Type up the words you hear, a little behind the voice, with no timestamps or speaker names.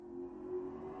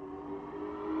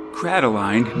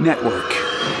Crataline Network.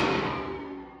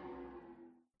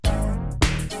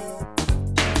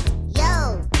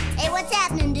 Yo, hey, what's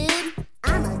happening, dude?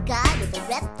 I'm a guy with a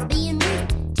rep for being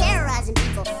rude, terrorizing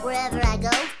people wherever I go.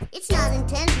 It's not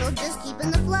intentional, just keeping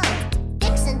the flow.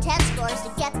 Fixing test scores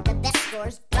to get the best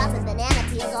scores, dropping banana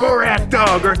peels all over Borat the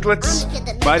Dog floor. Earthlets. I'm the kid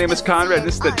that My makes name is the Conrad.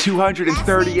 This is the art.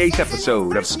 238th Last episode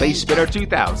name of Space Session, Spinner first name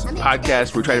 2000, Session.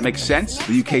 podcast where we try to make sense of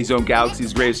the UK's own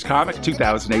galaxy's greatest comic,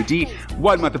 2000 AD,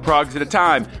 1 month of progs at a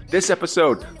time. This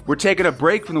episode, we're taking a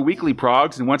break from the weekly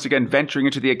progs and once again venturing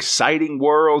into the exciting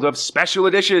world of special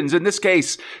editions, in this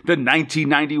case, the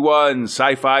 1991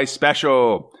 Sci-Fi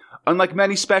Special. Unlike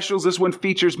many specials, this one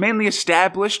features mainly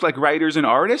established writers and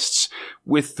artists,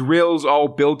 with thrills all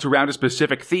built around a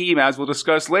specific theme, as we'll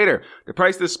discuss later. The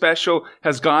price of the special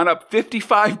has gone up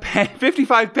 55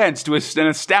 pence to an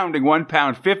astounding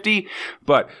 £1.50,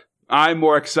 but I'm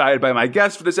more excited by my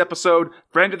guest for this episode,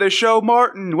 friend of the show,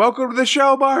 Martin. Welcome to the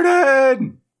show,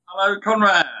 Martin! Hello,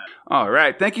 Conrad. All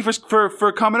right, thank you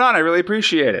for coming on. I really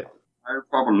appreciate it. No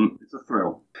problem. It's a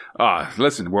thrill.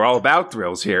 Listen, we're all about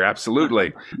thrills here,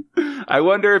 absolutely. I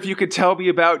wonder if you could tell me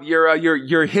about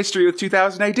your history with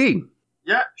 2000 AD.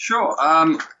 Yeah, sure.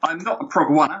 I'm not a prog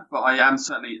oneer, but I am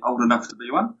certainly old enough to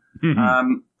be one.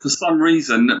 Mm-hmm. For some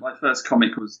reason, my first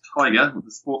comic was Tiger,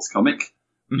 the sports comic,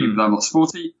 even though I'm not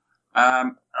sporty.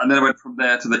 And then I went from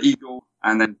there to the Eagle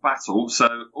and then Battle.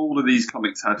 So all of these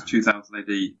comics had 2000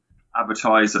 AD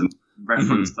advertised and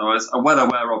referenced. So I was well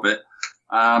aware of it.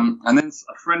 And then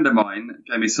a friend of mine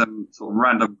gave me some sort of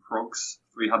random progs,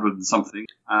 300 and something,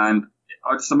 and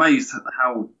I was just amazed at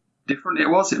how different it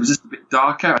was. It was just a bit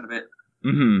darker and a bit,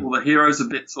 all the heroes a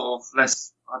bit sort of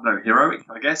less, I don't know, heroic,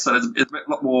 I guess. So there's a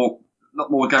lot more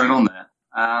going on there.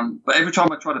 But every time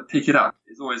I try to pick it up,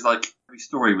 it's always like every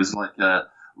story was like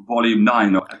volume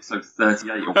 9 or episode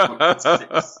 38 or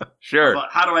 46. Sure.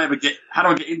 Like, how do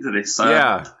I get into this? So,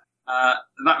 yeah.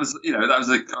 that was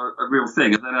a real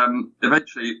thing. And then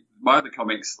eventually, my other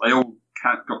comics, they all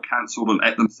got cancelled and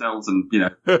ate themselves, and you know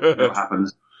what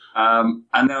happened. And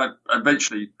then I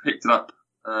eventually picked it up,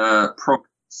 Prog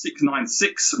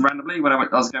 696 randomly when I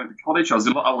was going to college. I was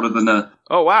a lot older than a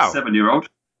 7-year-old.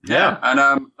 Yeah.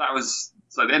 And that was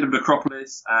so the end of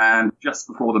Necropolis and just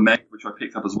before the Meg, which I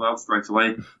picked up as well straight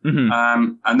away.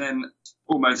 And then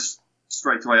almost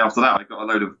straight away after that, I got a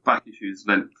load of back issues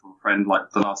lent from a friend,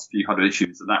 like the last few hundred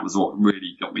issues, and that was what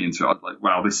really got me into it. I was like,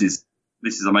 wow, this is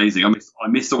amazing. I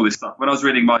missed all this stuff. When I was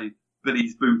reading my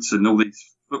Billy's Boots and all these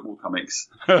football comics,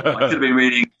 I could have been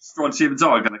reading Strontium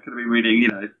Dog, and I could have been reading,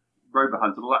 Rover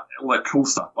Hunt and all that cool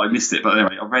stuff. I missed it, but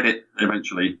anyway, I read it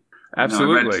eventually.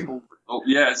 Absolutely. It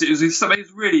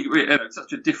was really, really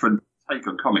such a different take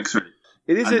on comics, really.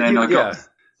 It is.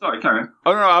 Sorry, carry on.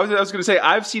 Oh no, I was going to say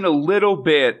I've seen a little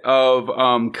bit of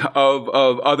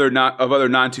other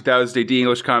non 2000 AD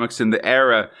English comics in the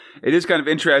era. It is kind of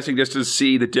interesting just to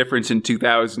see the difference in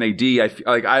 2000 AD.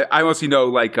 I mostly know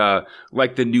like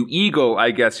the New Eagle,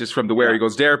 I guess, just from the Where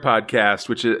Eagles Dare podcast,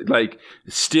 which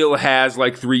still has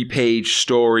 3-page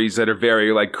stories that are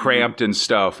very cramped and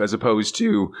stuff, as opposed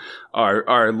to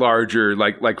our larger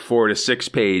 4 to 6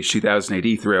 page 2000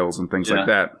 AD thrills and things like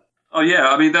that. Oh yeah,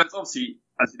 I mean that's obviously.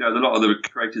 As you know, a lot of the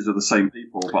creators are the same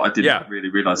people, but I didn't really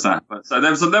realise that. But so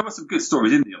there were some good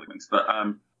stories in the other things, but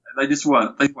they just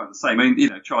weren't the same. I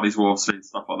mean, Charlie's War and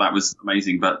stuff like that was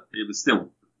amazing, but it was still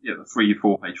the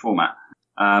 3-4 page format.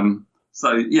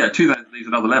 So yeah, 2000 is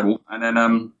another level, and then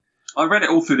I read it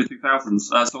all through the 2000s,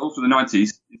 so all through the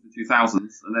 90s into the 2000s,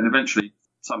 and then eventually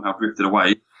somehow drifted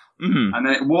away. And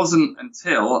then it wasn't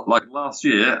until last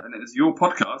year, and it was your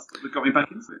podcast that got me back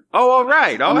into it. Oh, all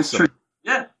right, awesome.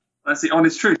 Yeah. That's the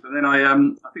honest truth. And then I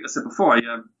think I said before, I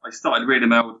started reading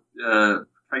my old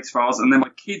case files, and then my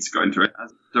kids got into it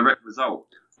as a direct result.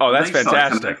 Oh, that's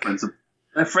fantastic.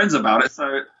 They're friends about it.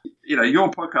 So,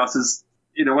 your podcast has,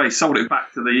 in a way, sold it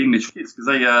back to the English kids, because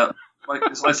they,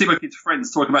 I see my kids'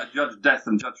 friends talking about Judge Death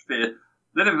and Judge Fear.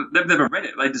 They've never read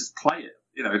it. They just play it.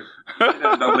 They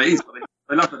don't know what it is, but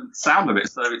they love the sound of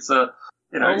it. So it's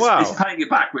it's paying it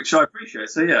back, which I appreciate.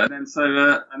 So yeah, and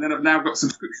then I've now got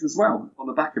subscription as well on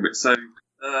the back of it. So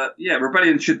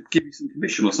Rebellion should give you some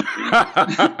commission or something.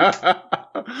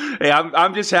 Hey,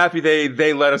 I'm just happy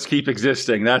they let us keep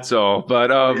existing. That's all. But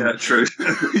yeah, true.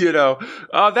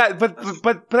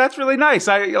 but that's really nice.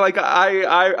 I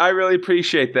really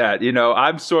appreciate that.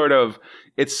 I'm sort of.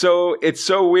 It's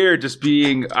so weird just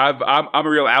being. I'm a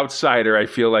real outsider. I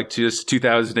feel like to just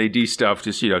 2000 AD stuff.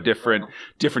 Just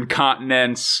different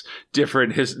continents,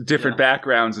 different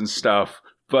backgrounds and stuff.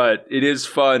 But it is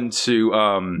fun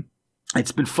to.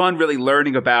 It's been fun really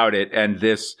learning about it and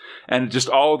just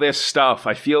all this stuff.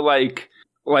 I feel like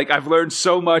like I've learned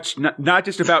so much, not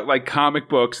just about like comic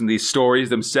books and these stories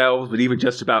themselves, but even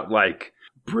just about like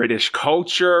British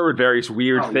culture and various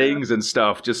weird things and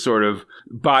stuff, just sort of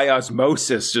by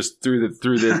osmosis, just through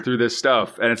this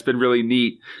stuff. And it's been really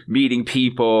neat meeting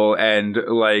people and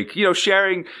like, you know,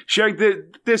 sharing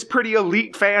this pretty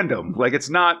elite fandom. Like it's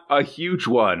not a huge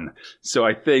one. So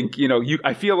I think, you know,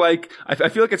 I feel like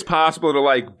it's possible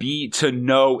to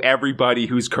know everybody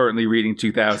who's currently reading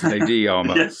 2000 AD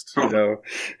almost. Yeah, you know,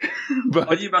 but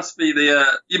well, you must be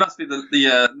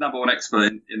the number one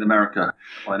expert in America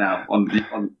by now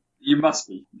you must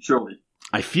be, surely.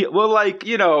 I feel, well, like,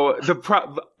 you know,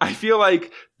 I feel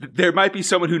like there might be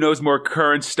someone who knows more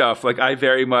current stuff. Like, I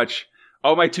very much,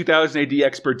 all my 2000 AD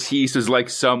expertise is like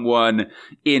someone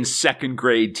in second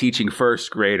grade teaching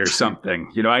first grade or something.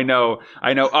 You know, I know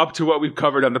up to what we've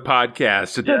covered on the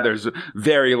podcast, and then there's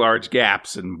very large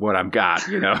gaps in what I've got,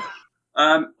 you know.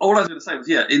 All I was going to say was,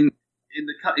 in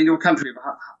your country,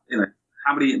 you know,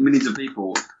 how many millions of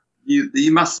people,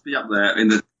 you must be up there in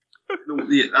the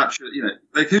actual, you know,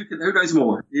 like who knows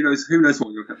more? Who knows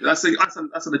more? That's an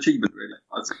achievement, really.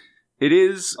 It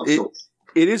is.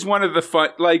 It is one of the fun.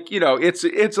 Like, you know, it's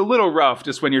a little rough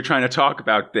just when you're trying to talk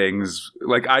about things.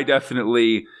 Like, I've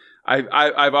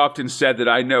often said that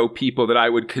I know people that I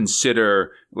would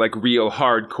consider like real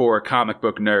hardcore comic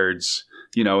book nerds.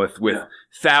 You know, with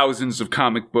thousands of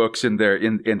comic books in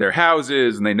their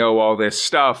houses, and they know all this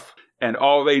stuff. And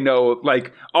all they know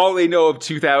of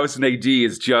 2000 AD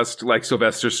is just like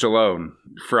Sylvester Stallone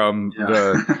from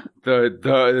the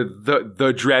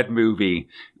Dread movie.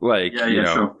 Like, you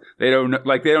know, sure. They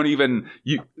don't even,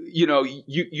 you know,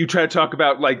 you try to talk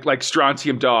about like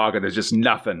Strontium Dog and there's just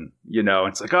nothing, you know,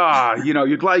 it's like, you know,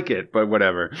 you'd like it, but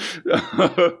whatever.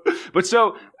 But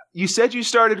so, you said you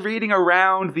started reading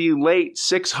around the late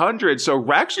 600s, so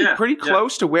we're actually pretty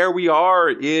close to where we are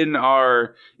in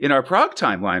our Prague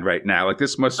timeline right now. Like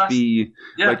this must be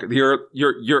like your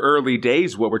early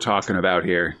days. What we're talking about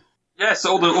here. Yes,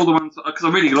 all the ones, because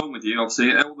I'm reading along with you.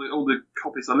 Obviously, all the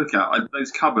copies I look at,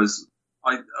 those covers,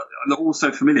 they're all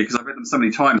so familiar because I've read them so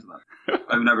many times over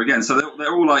and over again. So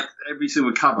they're all like every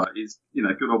single cover is, you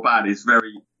know, good or bad, is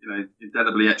very, you know,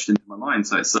 indelibly etched into my mind.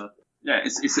 So it's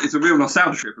it's a real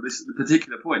nostalgia trip at this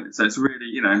particular point. So it's really,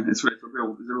 you know, it's a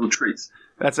real treat.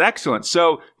 That's excellent.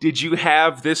 So did you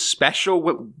have this special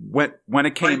when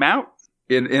it came out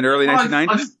in early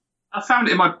 1990s? I found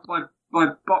it in my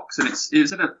box, and it was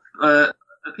in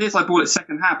appears I bought it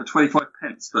second hand for 25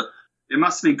 pence, but it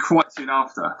must have been quite soon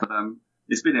after. But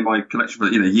it's been in my collection for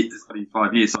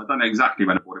 25 years, so I don't know exactly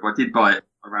when I bought it, but I did buy it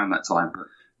around that time. But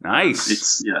nice.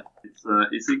 It's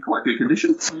in quite good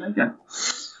condition. So there you go.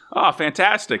 Oh,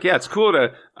 fantastic! Yeah, it's cool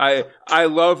to. I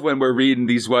love when we're reading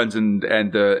these ones and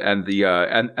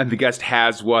the guest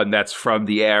has one that's from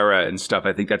the era and stuff.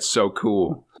 I think that's so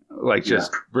cool. Like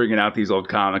just bringing out these old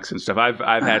comics and stuff. I've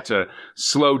had to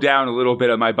slow down a little bit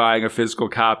on my buying of physical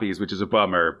copies, which is a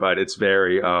bummer. But it's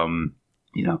very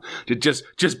you know,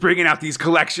 just bringing out these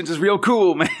collections is real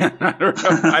cool, man.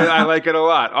 I like it a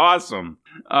lot. Awesome.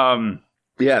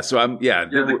 Yeah. So I'm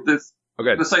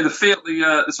Okay. I say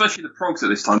especially the progs at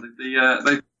this time,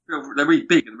 they're really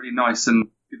big and really nice and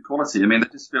good quality. I mean, they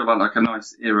just feel like a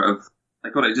nice era of. They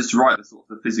got it just right, the sort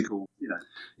of physical, you know.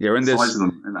 Yeah, in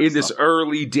this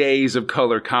early days of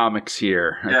color comics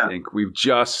here, I think we've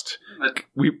just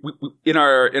we in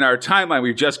our timeline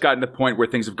we've just gotten to the point where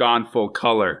things have gone full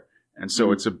color, and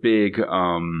so it's a big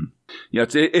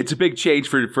it's a big change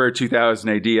for 2000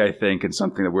 AD, I think, and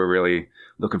something that we're really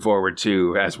looking forward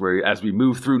to as we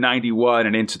move through 91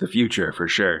 and into the future for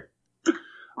sure.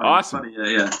 Awesome. Funny,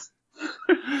 yeah.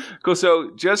 Cool.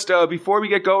 So just before we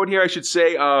get going here, I should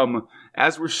say,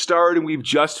 as we're starting, we've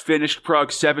just finished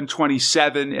Prague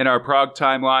 727 in our Prague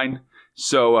timeline.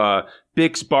 So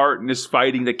Bix Barton is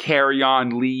fighting the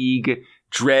Carrion League.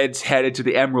 Dread's headed to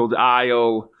the Emerald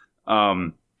Isle.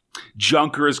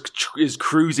 Junker is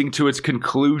cruising to its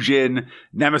conclusion.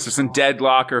 Nemesis and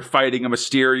Deadlock are fighting a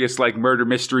mysterious, like, murder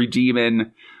mystery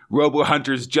demon. Robo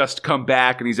Hunter's just come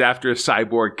back, and he's after a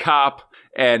cyborg cop.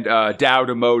 And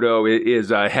Dowdamoto is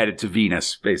headed to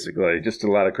Venus, basically. Just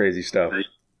a lot of crazy stuff.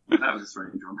 That was a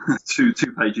strange one. two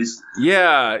pages.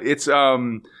 Yeah, it's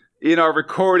in our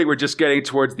recording, we're just getting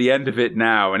towards the end of it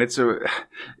now, and it's an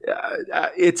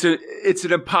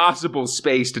impossible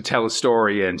space to tell a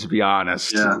story in, to be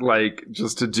honest. Yeah. Like,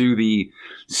 just to do the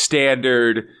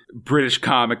standard British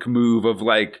comic move of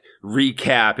like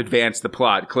recap, advance the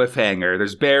plot, cliffhanger.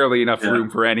 There's barely enough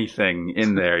room for anything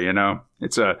in there, you know.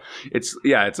 It's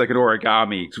like an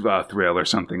origami thrill or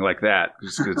something like that.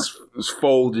 It's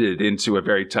folded into a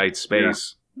very tight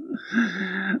space.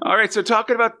 All right, so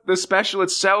talking about the special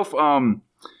itself,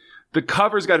 the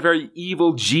cover's got a very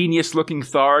evil, genius-looking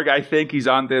Tharg, I think. He's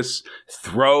on this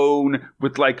throne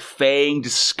with, like, fanged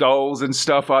skulls and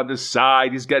stuff on the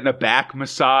side. He's getting a back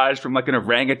massage from, like, an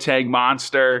orangutan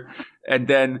monster. And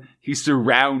then he's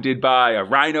surrounded by a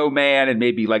rhino man and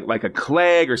maybe, like a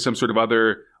Clegg or some sort of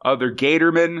other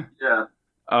gatorman. Yeah.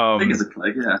 I think it's a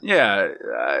Clegg, yeah. Yeah.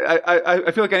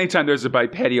 I feel like anytime there's a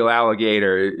bipedal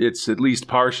alligator, it's at least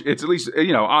on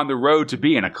the road to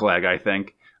being a Clegg, I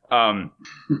think.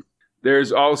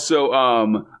 There's also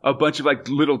a bunch of like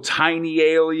little tiny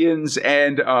aliens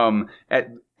and a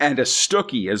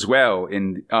Stookie as well,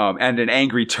 and an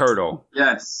angry turtle.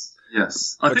 Yes.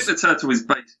 I think the turtle is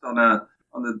based on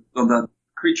the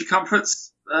Creature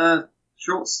Comforts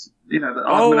shorts. You know,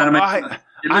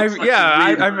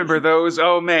 I remember those.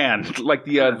 Oh man, like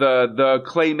the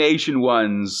claymation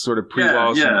ones, sort of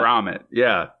pre-Wallace and Gromit.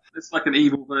 Yeah, it's like an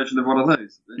evil version of one of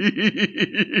those.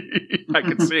 I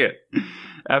can see it.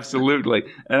 Absolutely.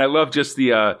 And I love just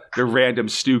the random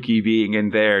Stookie being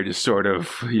in there, just sort of,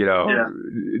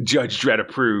 Judge Dredd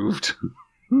approved.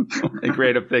 A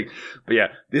great thing. But yeah,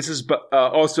 this is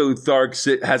also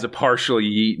Tharg has a partially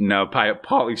eaten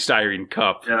polystyrene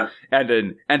cup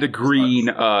and a green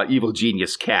evil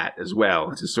genius cat as well,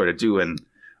 just sort of doing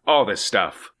all this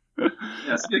stuff. Yeah,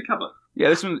 it's a good cover. Yeah,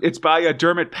 this one, it's by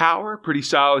Dermot Power. Pretty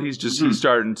solid. He's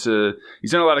done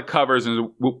a lot of covers,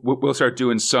 and we'll start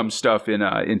doing some stuff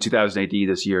in 2000 AD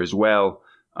this year as well.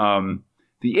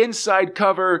 The inside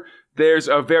cover, there's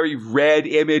a very red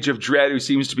image of Dredd who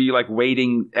seems to be like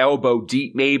wading elbow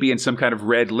deep maybe in some kind of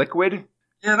red liquid.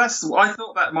 Yeah, I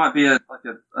thought that might be an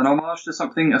homage to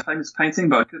something, a famous painting,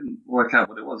 but I couldn't work out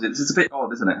what it was. It's a bit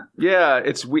odd, isn't it? Yeah,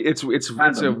 it's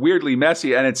a weirdly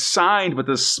messy, and it's signed, but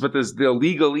the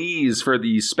legalese for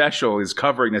the special is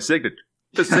covering the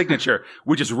signature,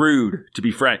 which is rude, to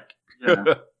be frank. Yeah,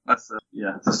 that's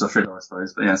a filler, I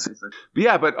suppose. But yeah, seriously.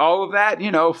 But all of that,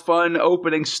 fun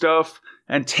opening stuff,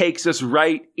 and takes us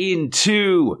right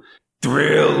into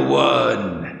Thrill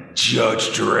 1, Judge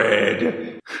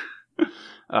Dredd.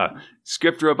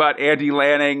 Script robot Andy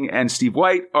Lanning and Steve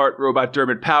White, art robot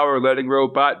Dermot Power, lighting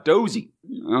robot Dozy.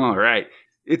 All right.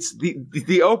 It's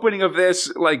the opening of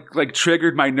this like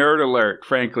triggered my nerd alert,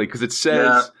 frankly, because it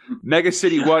says Mega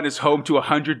City 1 is home to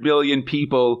 100 million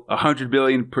people, 100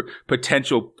 million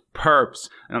potential perps.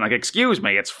 And I'm like, excuse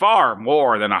me, it's far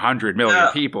more than 100 million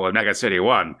people in Mega City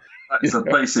 1. That's a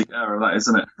basic error, that,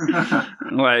 isn't it?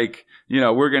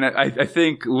 We're going to, I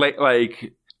think,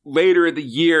 later in the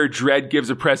year, Dredd gives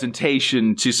a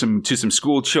presentation to some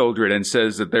school children and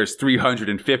says that there's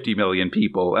 350 million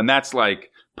people, and that's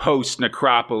like post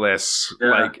Necropolis,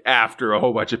 like after a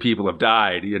whole bunch of people have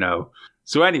died,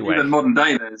 So anyway, even modern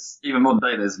day, there's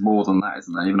more than that,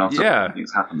 isn't there? Even after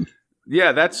everything's happened.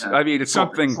 Yeah, that's. Yeah. I mean, it's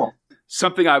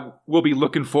something I will be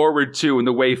looking forward to in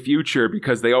the way future,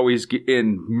 because they always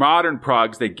in modern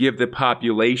progs they give the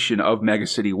population of Mega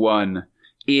City 1.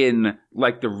 In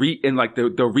the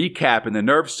recap in the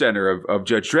Nerve Center of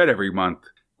Judge Dredd every month,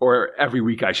 or every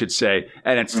week, I should say,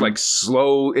 and it's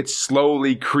it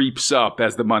slowly creeps up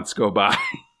as the months go by,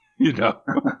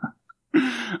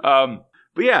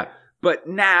 But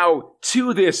now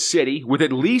to this city with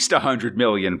at least 100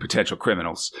 million potential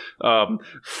criminals,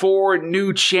 4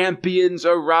 new champions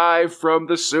arrive from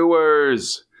the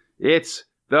sewers. It's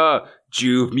the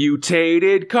Juve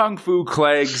mutated Kung Fu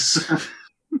Cleggs.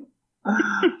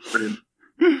 Brilliant.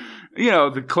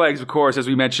 The Cleggs, of course, as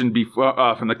we mentioned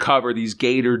before from the cover, these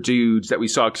gator dudes that we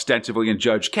saw extensively in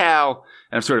Judge Cal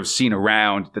and have sort of seen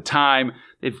around at the time.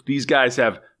 These guys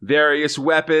have various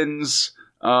weapons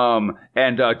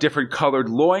and different colored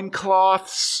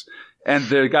loincloths, and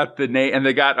they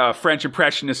got French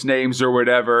Impressionist names or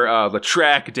whatever: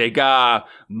 Lautrec, Degas,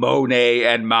 Monet,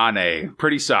 and Manet.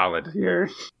 Pretty solid here.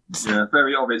 Yeah,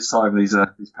 very obvious time these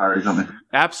parodies, aren't they?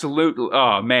 Absolutely.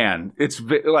 Oh man, it's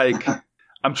like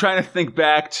I'm trying to think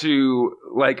back to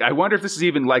I wonder if this is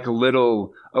even a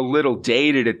little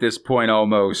dated at this point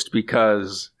almost,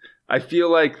 because I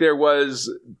feel like there was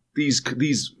these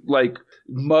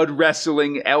mud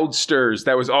wrestling Eldsters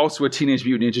that was also a Teenage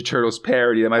Mutant Ninja Turtles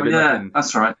parody that might be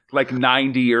that's right,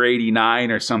 90 or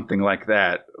 89 or something like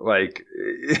that.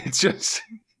 It's just.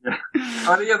 Yeah.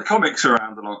 The comics are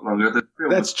around a lot longer. The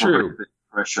film That's true. A bit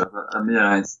fresher, but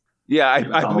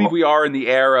I believe we are in the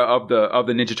era of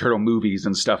the Ninja Turtle movies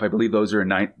and stuff. I believe those are in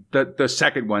the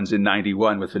second one's in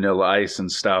 91 with Vanilla Ice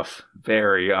and stuff.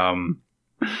 Very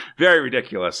very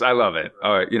ridiculous. I love it.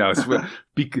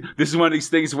 This is one of these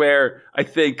things where I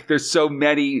think there's so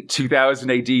many 2000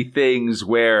 AD things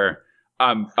where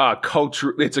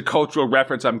it's a cultural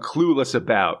reference I'm clueless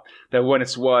about. That when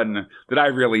it's one that I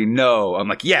really know, I'm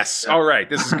like, yes, all right,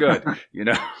 this is good.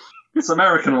 It's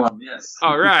American one, yes.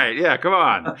 All right, yeah, come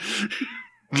on.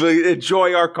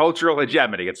 Enjoy our cultural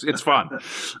hegemony. It's fun.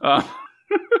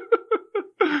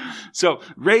 So,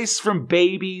 race from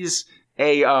babies.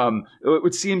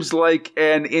 It seems like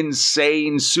an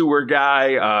insane sewer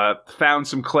guy found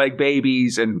some Clegg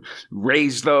babies and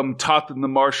raised them, taught them the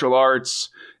martial arts,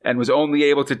 and was only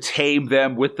able to tame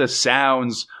them with the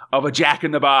sounds of a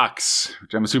Jack-in-the-Box,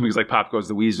 which I'm assuming is like Pop Goes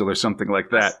the Weasel or something like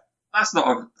that. That's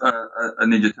not a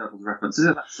Ninja Turtles reference, is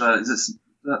it? Is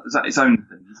that its own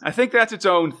thing? I think that's its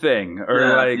own thing.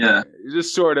 Or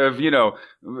just sort of,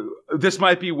 this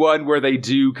mimight be one where they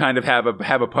do kind of have a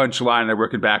punchline and they're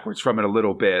working backwards from it a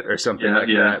little bit or something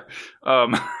that.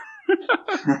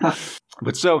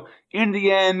 But so, in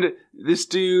the end, this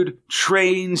dude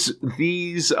trains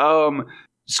these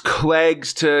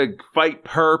Cleggs to fight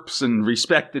perps and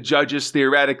respect the judges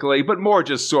theoretically, but more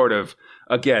just sort of,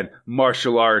 again,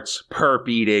 martial arts, perp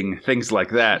eating, things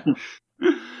like that.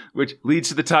 Which leads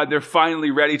to the time they're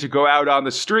finally ready to go out on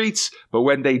the streets, but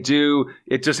when they do,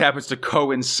 it just happens to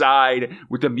coincide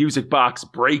with the music box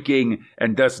breaking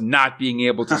and thus not being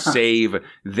able to save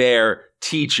their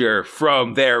teacher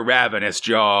from their ravenous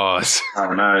jaws.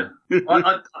 Oh no.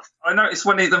 I noticed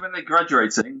when they're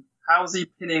graduating, how's he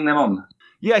pinning them on?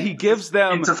 Yeah, he gives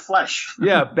them into flesh.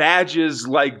 Badges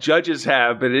like judges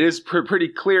have, but it is pretty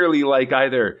clearly like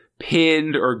either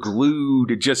pinned or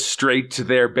glued just straight to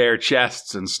their bare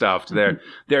chests and stuff, to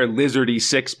their lizardy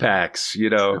 6-packs,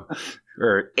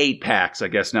 or 8-packs, I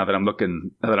guess, now that I'm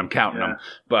counting them.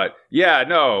 But yeah,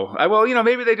 no.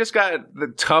 Maybe they just got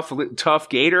the tough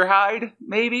gator hide,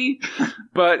 maybe.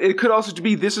 But it could also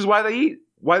be this is why they eat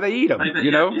them,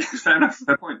 Yeah, fair enough,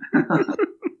 fair point.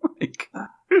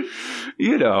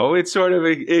 It's sort of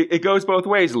it goes both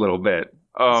ways a little bit.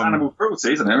 It's animal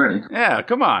cruelty, isn't it? Really? Yeah,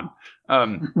 come on.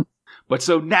 But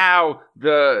so now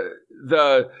the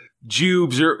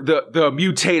Jubes are the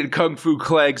mutated Kung Fu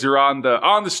Cleggs are on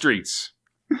the streets,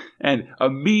 and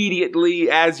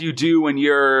immediately, as you do when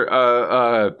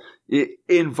you're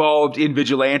involved in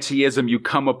vigilantism, you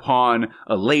come upon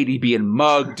a lady being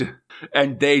mugged,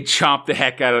 and they chomp the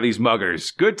heck out of these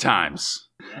muggers. Good times.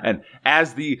 And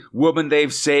as the woman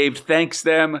they've saved thanks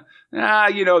them,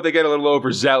 they get a little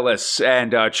overzealous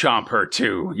and chomp her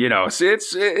too. So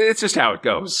it's just how it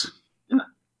goes. Yeah.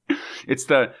 It's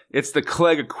the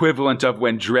Clegg equivalent of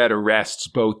when Dredd arrests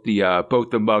both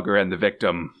the mugger and the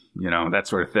victim. That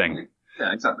sort of thing.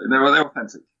 Yeah, exactly. They were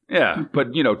authentic. Yeah,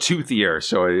 but toothier,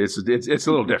 so it's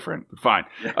a little different. Fine.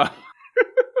 Yeah.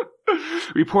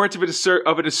 Reports of a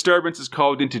disturbance is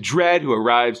called into Dredd, who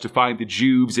arrives to find the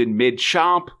Jubes in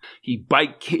mid-chomp. He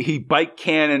bike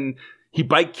cannons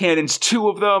 2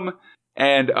 of them,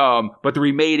 and but the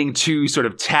remaining 2 sort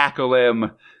of tackle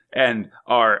him and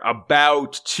are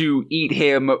about to eat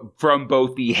him from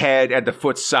both the head and the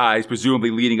foot sides,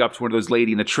 presumably leading up to one of those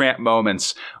Lady and the Tramp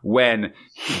moments when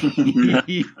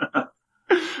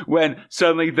when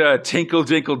suddenly the tinkle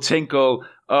dinkle tinkle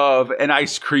of an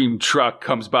ice cream truck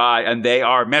comes by and they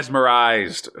are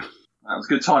mesmerized. That was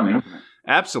good timing, wasn't it?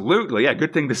 Absolutely, yeah.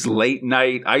 Good thing this late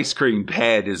night ice cream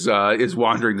head is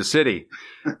wandering the city.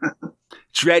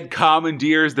 Dredd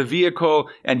commandeers the vehicle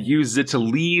and uses it to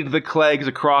lead the Cleggs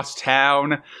across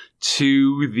town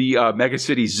to the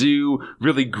Megacity Zoo.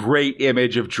 Really great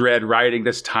image of Dredd riding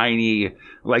this tiny,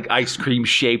 like ice cream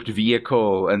shaped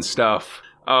vehicle and stuff.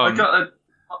 I got at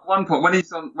one point when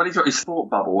he's got his thought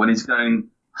bubble and he's going,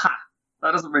 "Ha!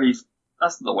 That's not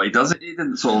the way he does it. He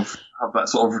didn't sort of have that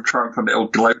sort of triumphant little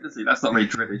glow, does he? That's not really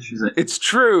Dreddish, is it?" It's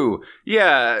true.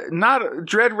 Yeah,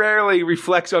 Dredd rarely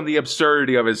reflects on the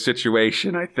absurdity of his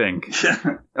situation, I think.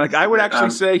 Yeah. Like, I would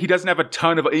actually say he doesn't have a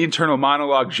ton of internal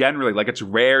monologue generally. Like, it's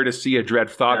rare to see a Dredd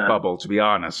thought bubble, to be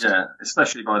honest. Yeah,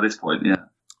 especially by this point, yeah.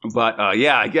 But,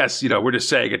 I guess, we're just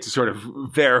saying it to sort of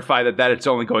verify that it's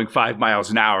only going 5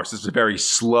 miles an hour. So it's a very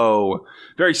slow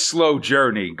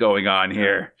journey going on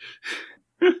here.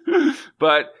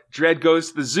 But Dredd goes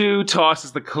to the zoo,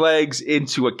 tosses the Cleggs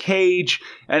into a cage,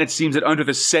 and it seems that under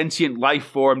the Sentient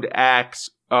Life-Formed Acts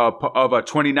of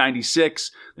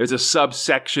 2096, there's a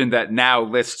subsection that now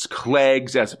lists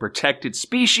Cleggs as a protected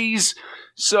species.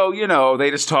 So, they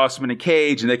just toss them in a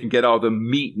cage and they can get all the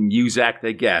meat and Muzak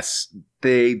they guess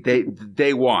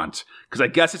they want. Because I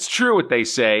guess it's true what they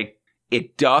say.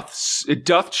 It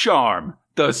doth charm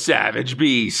the savage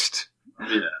beast.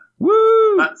 Yeah.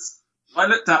 Woo! I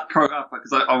looked that quote up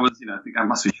because I was, I think that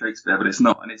must be Shakespeare, but it's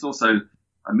not. And it's also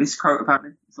a misquote,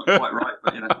 apparently. It's not quite right,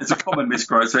 but, it's a common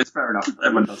misquote, so it's fair enough.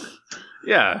 Everyone does it.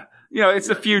 Yeah. it's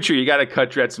the future. You got to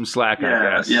cut Dredd some slack,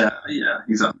 I guess. Yeah,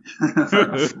 exactly.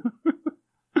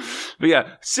 But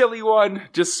yeah, silly one.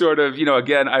 Just sort of,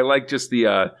 again, I like just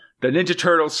the Ninja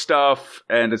Turtles stuff,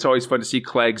 and it's always fun to see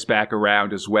Cleggs back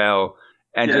around as well.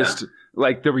 And just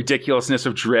like the ridiculousness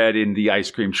of Dredd in the ice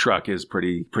cream truck is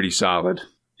pretty solid.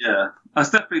 Yeah,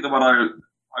 that's definitely the one I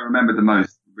remember the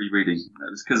most rereading. It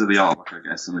was because of the artwork, I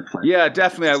guess, and the play. Yeah,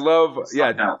 definitely. I love.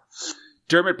 Out.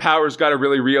 Dermot Power's got a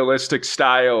really realistic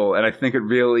style, and I think it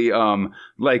really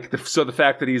the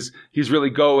fact that he's really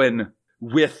going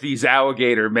with these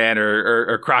alligator men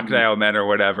or crocodile men or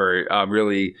whatever,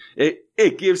 really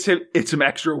it gives him some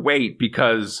extra weight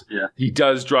because he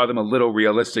does draw them a little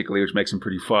realistically, which makes him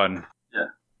pretty fun.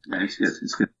 Yeah, it's good.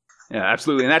 It's good. Yeah,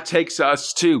 absolutely. And that takes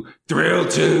us to Thrill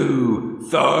 2,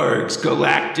 Tharg's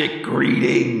Galactic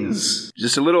Greetings.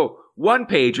 Just a little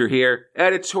one-pager here,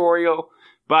 editorial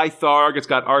by Tharg. It's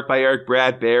got art by Eric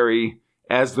Bradbury,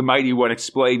 as the Mighty One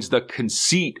explains the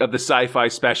conceit of the sci-fi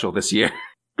special this year.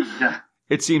 Yeah.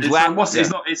 It seems it's not Bradbury,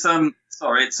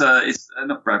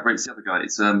 it's the other guy.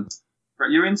 It's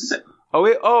Brett Ewins, is it?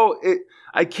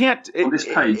 I can't. On this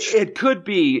page. It could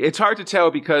be. It's hard to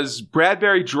tell because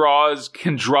Bradbury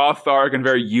can draw Tharg in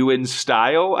very Ewan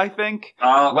style, I think.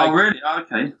 Really?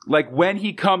 Okay. Like when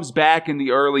he comes back in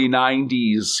the early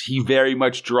 90s, he very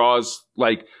much draws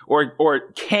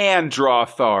or can draw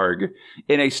Tharg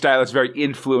in a style that's very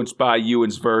influenced by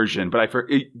Ewan's version. But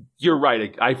you're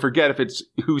right. I forget if it's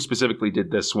who specifically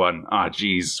did this one.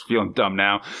 Geez, feeling dumb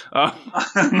now.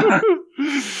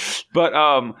 But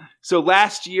so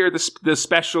last year the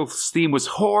special theme was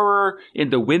horror. In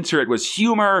the winter it was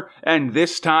humor, and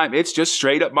this time it's just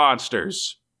straight up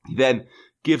monsters. He then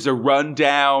gives a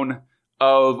rundown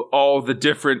of all the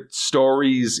different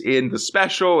stories in the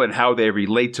special and how they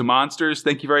relate to monsters.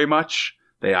 Thank you very much.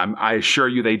 I assure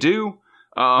you they do.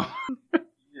 Yeah.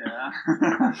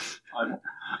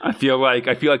 I feel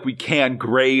like we can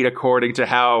grade according to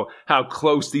how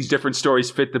close these different stories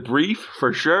fit the brief,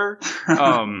 for sure.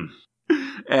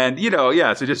 And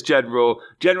so just general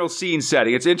scene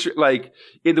setting. It's like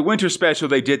in the winter special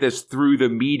they did this through the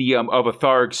medium of a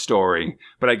Tharg story,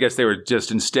 but I guess they were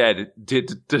just instead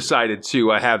decided to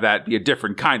have that be a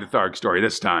different kind of Tharg story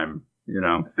this time. It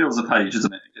fills a page,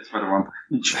 doesn't it? It gets rid of one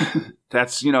page.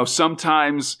 That's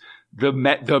sometimes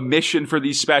the mission for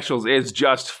these specials is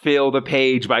just fill the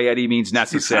page by any means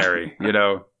necessary.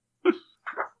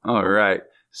 All right,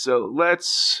 so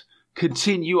let's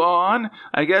continue on,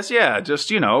 I guess.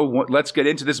 Let's get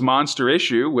into this monster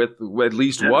issue with at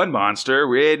least one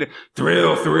monster in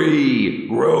Thrill 3,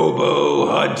 Robo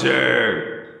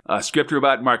Hunter. Script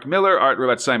robot Mark Miller, art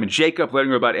robot Simon Jacob,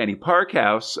 lettering robot Annie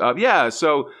Parkhouse.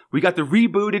 So we got the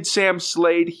rebooted Sam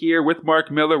Slade here with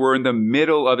Mark Miller. We're in the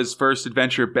middle of his first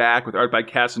adventure back with art by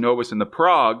Casanovas in the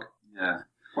Prague. Yeah,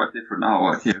 quite different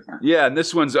artwork here. Yeah, and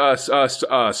this one's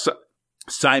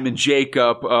Simon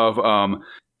Jacob of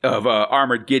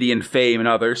Armored Gideon fame and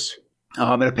others.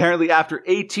 And apparently after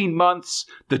 18 months,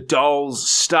 the dolls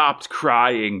stopped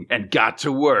crying and got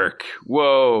to work.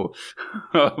 Whoa.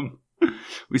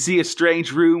 We see a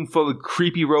strange room full of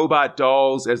creepy robot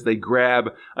dolls as they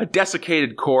grab a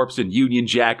desiccated corpse in Union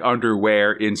Jack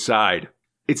underwear inside.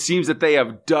 It seems that they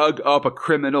have dug up a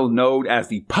criminal known as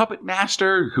the Puppet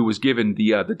Master, who was given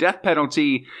the death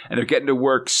penalty, and they're getting to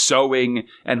work sewing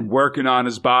and working on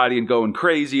his body and going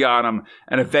crazy on him,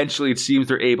 and eventually it seems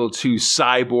they're able to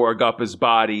cyborg up his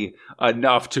body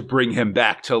enough to bring him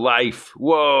back to life.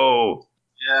 Whoa!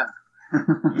 Yeah.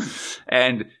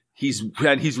 And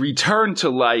he's returned to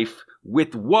life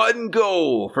with one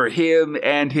goal for him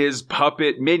and his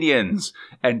puppet minions,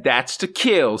 and that's to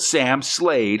kill Sam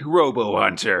Slade, Robo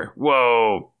Hunter.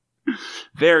 Whoa.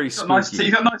 Very spooky.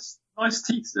 He's got nice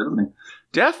teeth still, doesn't he?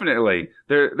 Definitely.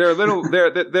 They're a little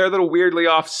they're a little weirdly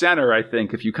off center, I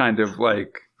think, if you kind of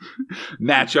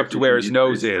match up to where his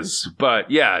nose is. But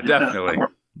yeah, definitely.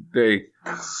 They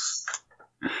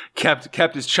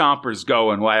kept his chompers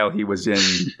going while he was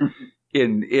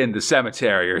in the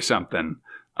cemetery or something.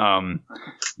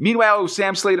 Meanwhile,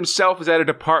 Sam Slade himself is at a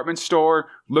department store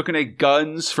looking at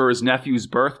guns for his nephew's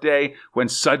birthday when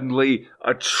suddenly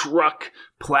a truck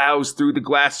plows through the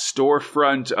glass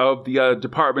storefront of the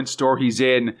department store he's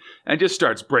in and just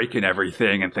starts breaking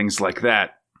everything and things like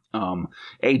that.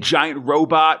 A giant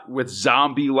robot with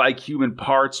zombie-like human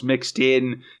parts mixed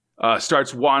in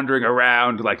starts wandering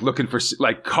around looking for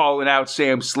calling out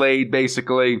Sam Slade,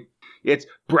 basically. it's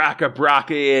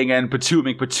bracka-bracking and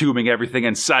patuming everything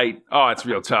in sight. Oh, it's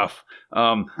real tough.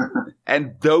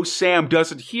 And though Sam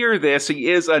doesn't hear this, he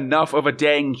is enough of a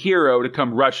dang hero to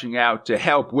come rushing out to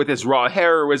help with his raw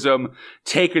heroism,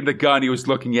 taking the gun he was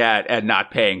looking at and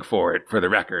not paying for it, for the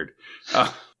record.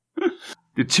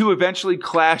 The two eventually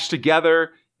clash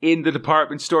together in the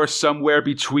department store somewhere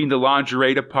between the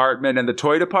lingerie department and the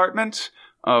toy department.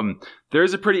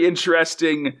 There's a pretty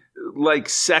interesting,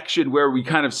 section where we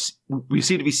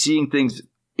seem to be seeing things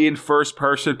in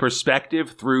first-person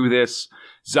perspective through this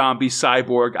zombie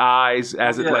cyborg eyes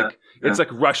as it's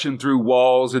rushing through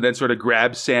walls and then sort of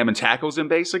grabs Sam and tackles him,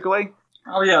 basically.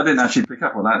 Oh yeah, I didn't actually pick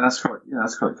up on that. That's quite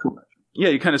cool. Actually. Yeah,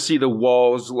 you kind of see the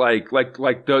walls like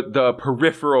the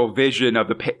peripheral vision of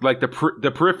the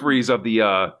peripheries of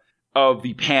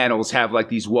the panels have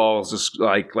these walls just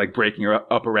like breaking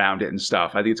up around it and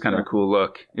stuff. I think it's kind of a cool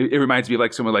look. It reminds me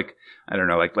of someone I don't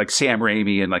know, like Sam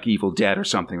Raimi and Evil Dead or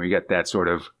something, where you get that sort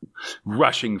of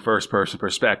rushing first person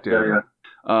perspective. Yeah.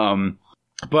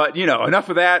 But enough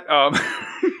of that.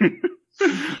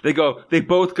 They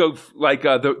both go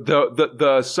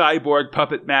the cyborg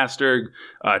puppet master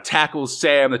tackles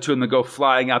Sam. The two of them go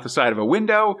flying out the side of a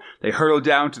window. They hurtle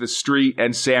down to the street,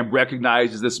 and Sam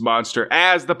recognizes this monster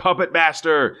as the puppet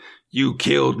master. You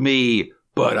killed me,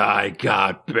 but I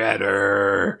got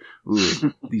better.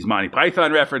 Ooh, these Monty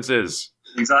Python references.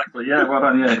 Exactly. Yeah. Well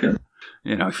done. Yeah. Good.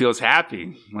 He feels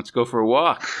happy. Let's go for a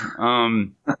walk.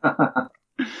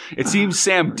 It seems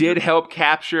Sam did help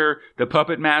capture the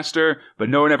puppet master, but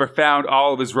no one ever found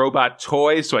all of his robot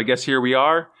toys, so I guess here we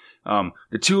are.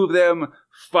 The two of them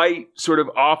fight sort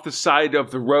of off the side of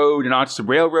the road and onto some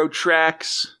railroad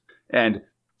tracks, and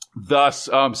thus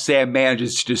Sam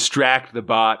manages to distract the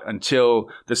bot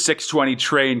until the 6:20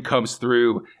 train comes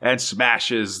through and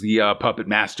smashes the puppet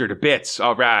master to bits.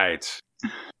 All right.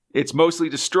 It's mostly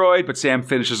destroyed, but Sam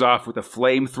finishes off with a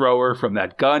flamethrower from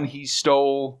that gun he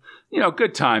stole.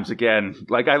 Good times again.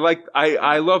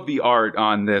 I love the art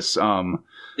on this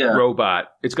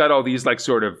robot. It's got all these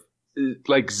sort of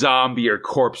zombie or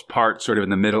corpse parts sort of in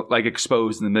the middle,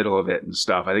 exposed in the middle of it and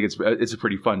stuff. I think it's a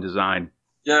pretty fun design.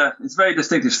 Yeah, it's very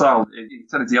distinctive style. You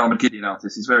tell it's the Armored Gideon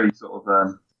artist. He's very sort of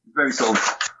I don't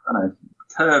know,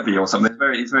 curvy or something.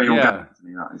 It's very organic to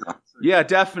me. Yeah,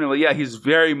 definitely. Yeah, he's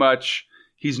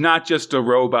not just a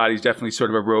robot. He's definitely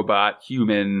sort of a robot,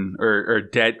 human, or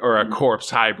dead, or a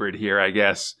corpse hybrid here, I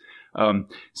guess.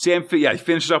 Sam, he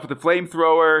finishes off with the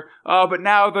flamethrower. Oh, but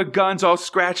now the gun's all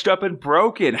scratched up and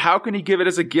broken. How can he give it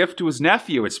as a gift to his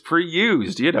nephew? It's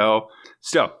pre-used,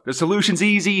 Still, the solution's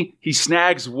easy. He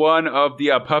snags one of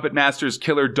the puppet master's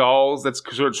killer dolls that's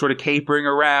sort of capering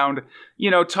around.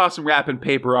 Toss some wrapping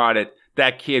paper on it.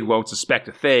 That kid won't suspect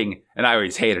a thing, and I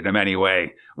always hated him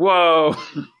anyway. Whoa!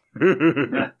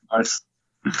 Yeah, nice.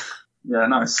 Yeah,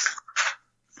 nice.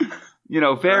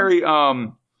 Very.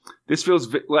 This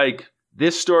feels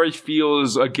this story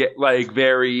feels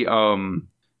very.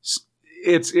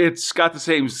 It's got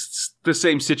the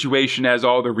same situation as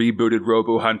all the rebooted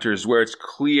Robo Hunters, where it's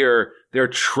clear they're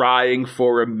trying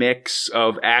for a mix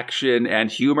of action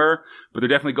and humor, but they're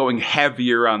definitely going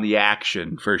heavier on the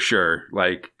action for sure.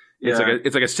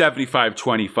 It's like a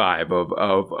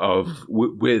 75-25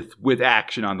 with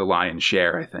action on the lion's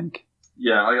share, I think.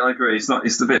 Yeah, I agree. It's a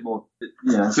bit more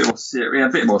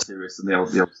serious than the old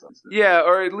stuff. Yeah,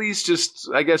 or at least just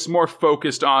I guess more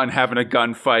focused on having a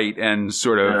gunfight and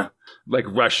sort of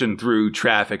rushing through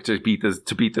traffic to beat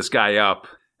this guy up,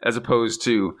 as opposed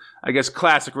to I guess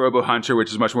classic Robo Hunter, which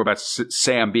is much more about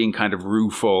Sam being kind of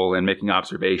rueful and making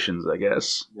observations, I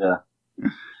guess. Yeah.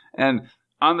 And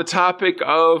on the topic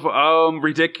of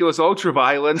ridiculous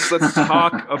ultraviolence, let's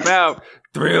talk about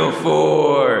Thrill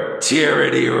 4,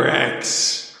 Tyranny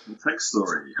Rex. The text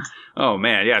story. Oh,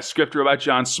 man, yeah. Script robot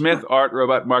John Smith, art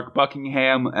robot Mark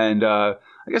Buckingham, and I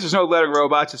guess there's no lettering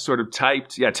robots, it's sort of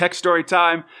typed. Yeah, text story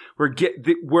time.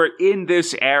 We're in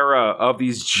this era of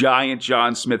these giant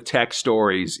John Smith text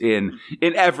stories in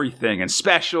everything, and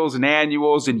specials and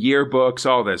annuals and yearbooks,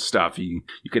 all this stuff. You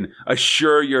can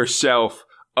assure yourself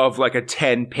of a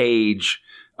 10-page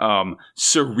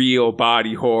surreal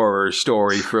body horror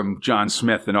story from John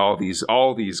Smith and all these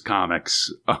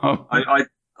comics. I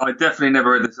definitely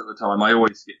never read this at the time. I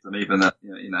always skipped them, even at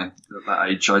that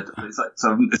age. So it's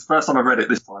the first time I read it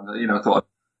this time. I thought.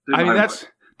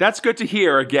 That's good to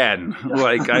hear again.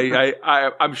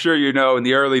 Yeah. I'm sure in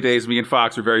the early days, me and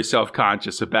Fox were very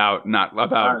self-conscious about not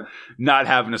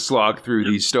having to slog through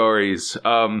these stories.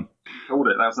 Called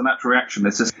it. That was a natural reaction.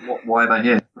 It's just why are they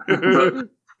here?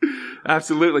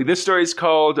 Absolutely. This story is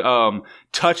called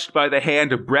Touched by the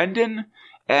Hand of Brendan,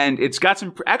 And it's got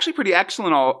some actually pretty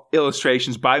excellent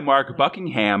illustrations by Mark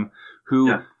Buckingham,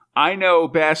 who I know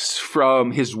best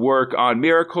from his work on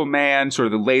Miracle Man, sort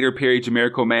of the later periods of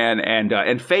Miracle Man,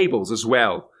 and Fables as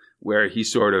well, where he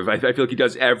sort of, I feel like he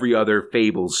does every other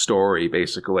Fables story,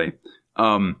 basically.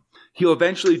 He'll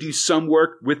eventually do some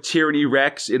work with Tyranny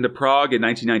Rex in the Prague in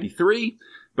 1993,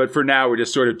 but for now we're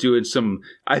just sort of doing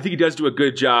I think he does do a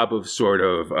good job of sort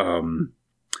of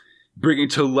bringing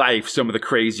to life some of the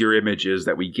crazier images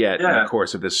that we get in the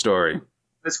course of this story.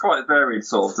 It's quite varied,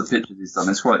 sort of, the pictures he's done.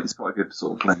 It's quite a good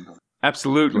sort of blend.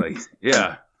 Absolutely,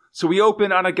 yeah. So we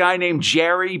open on a guy named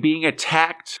Jerry being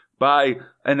attacked by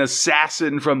an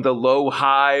assassin from the Low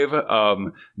Hive,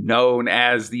 known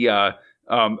as the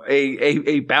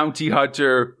a bounty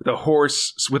hunter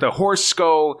with a horse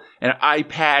skull and an eye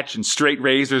patch and straight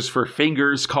razors for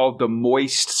fingers called the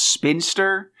Moist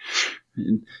Spinster.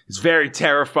 It's very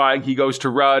terrifying. He goes to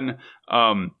run,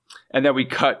 and then we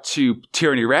cut to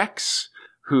Tyranny Rex,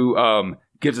 who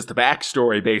gives us the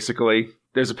backstory, basically.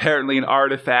 There's apparently an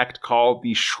artifact called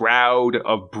the Shroud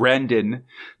of Brendan,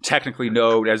 technically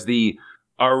known as the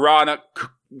Arana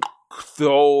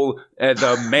Thol,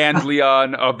 the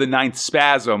Mandlion of the Ninth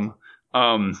Spasm.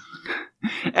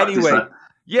 Anyway,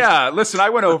 yeah, listen, I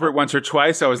went over it once or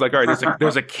twice. I was like, all right,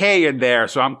 there's a K in there,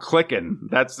 so I'm clicking.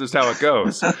 That's just how it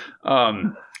goes.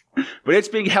 But it's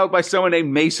being held by someone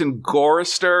named Mason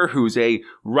Gorister, who's a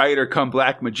writer come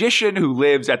black magician who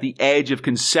lives at the edge of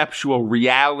conceptual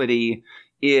reality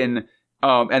and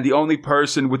the only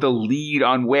person with a lead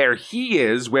on where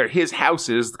his house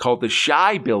is, called the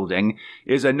Shy Building,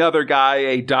 is another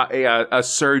guy, a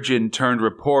surgeon turned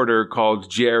reporter called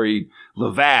Jerry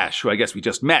Lavash, who I guess we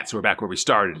just met, so we're back where we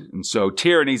started. And so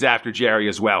Tyranny's after Jerry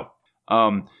as well.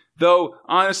 Though,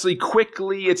 honestly,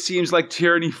 quickly, it seems like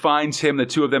Tyranny finds him. The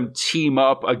two of them team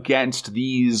up against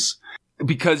these,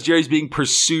 because Jerry's being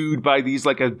pursued by these,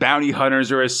 like, bounty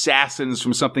hunters or assassins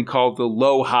from something called the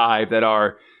Low Hive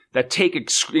that take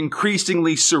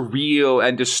increasingly surreal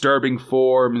and disturbing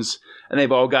forms, and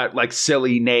they've all got, like,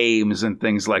 silly names and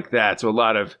things like that. So a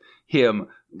lot of him,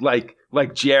 like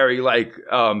Jerry,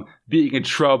 being in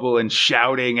trouble and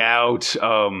shouting out,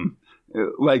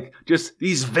 like, just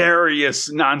these various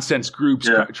nonsense groups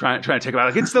trying to take him out.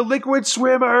 Like, it's the Liquid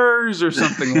Swimmers or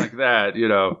something like that, you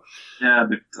know. Yeah,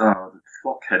 the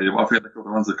clock-headed, I forget they call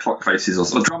the ones with clock faces,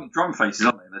 or drum faces,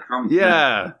 aren't they? They're drum.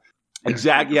 Yeah.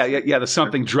 Exactly. Yeah. The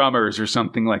something drummers or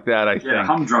something like that, I think. Yeah,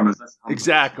 humdrummers.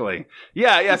 Exactly.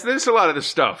 Yeah. So there's a lot of this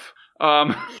stuff.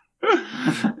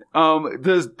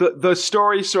 The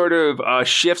story sort of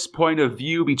shifts point of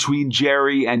view between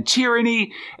Jerry and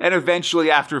Tyranny, and eventually,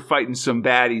 after fighting some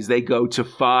baddies, they go to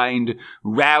find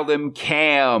Ralim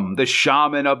Cam, the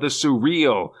shaman of the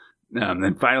surreal.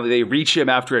 Then finally, they reach him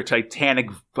after a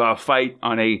titanic fight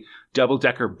on a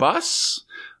double-decker bus.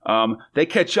 They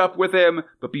catch up with him,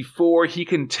 but before he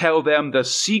can tell them the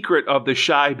secret of the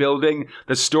Shy Building,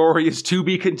 the story is to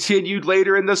be continued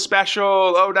later in the special.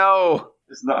 Oh no!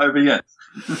 It's not over yet.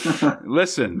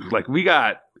 Listen, like, we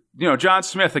got, John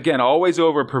Smith, again, always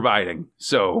over providing.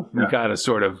 So we gotta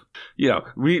sort of,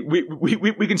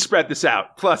 we can spread this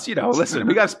out. Plus, listen,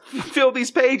 we gotta fill these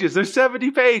pages. There's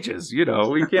 70 pages.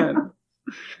 We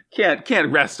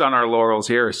can't rest on our laurels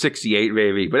here, or 68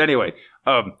 maybe. But anyway,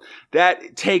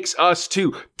 that takes us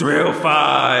to Thrill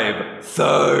 5,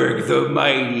 Tharg the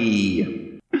Mighty.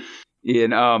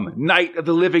 In Night of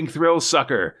the Living Thrill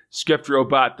Sucker, script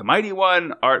robot The Mighty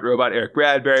One, art robot Eric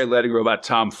Bradbury, letting robot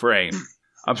Tom Frame.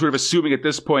 I'm sort of assuming at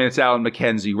this point it's Alan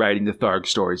McKenzie writing the Tharg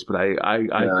stories, but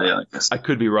I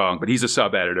could be wrong. But he's a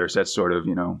sub-editor, so that's sort of,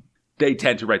 they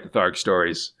tend to write the Tharg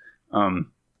stories. My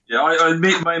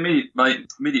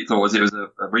immediate thought was it was a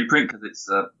reprint, because it's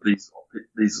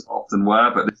these often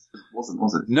were, but this wasn't,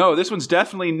 was it? No, this one's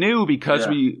definitely new because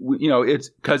it's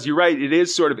because you're right. It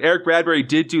is sort of, Eric Bradbury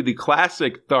did do the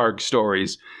classic Tharg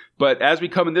stories, but as we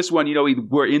come in this one,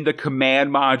 we're in the command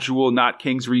module, not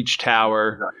King's Reach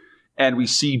Tower, exactly. And we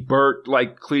see Bert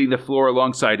cleaning the floor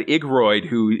alongside Igroid,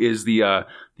 who is the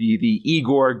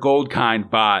Igor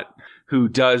Goldkind bot. Who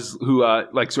does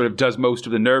most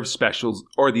of the nerve specials,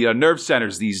 or the nerve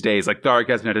centers these days. Like, Tharg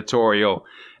has an editorial,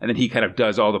 and then he kind of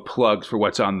does all the plugs for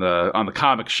what's on the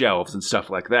comic shelves and stuff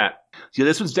like that. So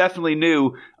this one's definitely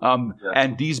new,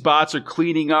 and these bots are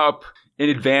cleaning up in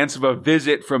advance of a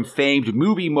visit from famed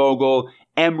movie mogul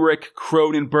Emmerich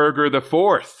Cronenberger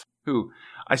IV, who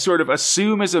I sort of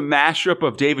assume is a mashup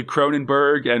of David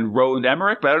Cronenberg and Roland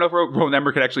Emmerich, but I don't know if Roland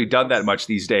Emmerich had actually done that much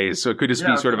these days, so it could just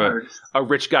be sort of a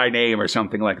rich guy name or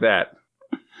something like that.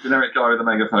 Generic guy with a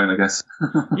megaphone, I guess.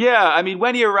 Yeah, I mean,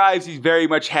 when he arrives, he very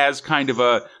much has kind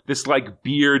of this like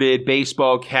bearded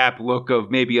baseball cap look of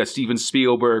maybe a Steven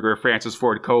Spielberg or Francis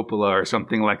Ford Coppola or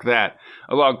something like that,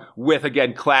 along with,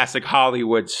 again, classic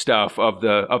Hollywood stuff of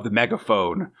the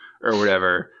megaphone or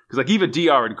whatever. Because like even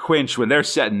DR and Quinch, when they're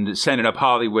sending up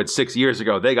Hollywood 6 years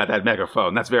ago, they got that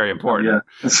megaphone. That's very important.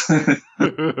 Oh,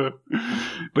 yeah.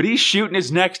 But he's shooting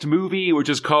his next movie, which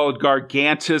is called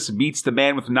Gargantus Meets the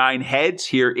Man with Nine Heads,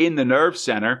 here in the Nerve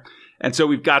Center. And so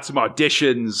we've got some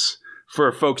auditions for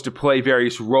folks to play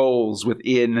various roles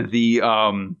within the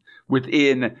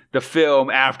film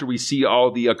after we see all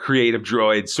the creative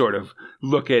droids sort of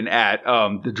looking at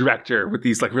the director with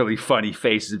these like really funny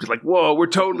faces, just like, whoa, we're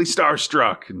totally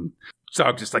starstruck. And so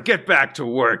I'm just like, get back to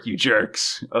work, you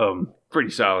jerks.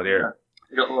 Pretty solid here.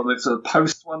 You got one of the sort of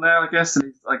post one there, I guess.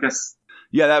 And I guess.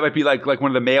 Yeah, that might be like one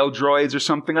of the male droids or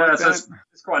something like so that.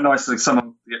 It's quite nice, like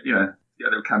someone, get a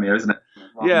little cameo, isn't it?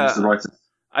 Yeah. The writer.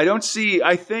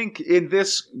 I think in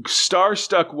this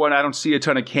Starstruck one, I don't see a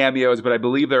ton of cameos, but I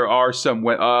believe there are some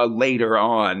later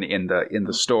on in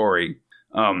the story.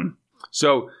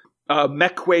 So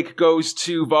Mechquake goes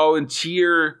to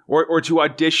volunteer or to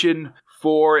audition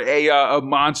for a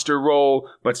monster role,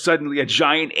 but suddenly a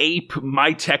giant ape,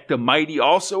 Mytek the Mighty,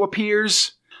 also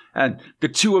appears, and the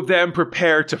two of them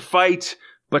prepare to fight,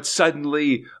 but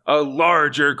suddenly a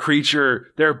larger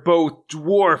creature, they're both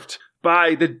dwarfed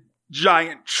by the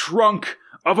giant trunk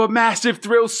of a massive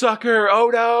thrill sucker. Oh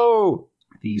no!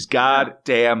 These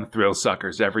goddamn thrill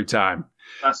suckers every time.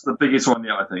 That's the biggest one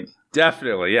yet, I think.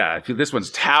 Definitely, yeah. I feel this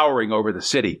one's towering over the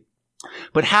city.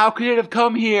 But how could it have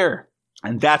come here?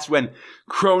 And that's when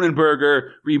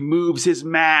Cronenberger removes his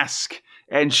mask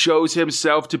and shows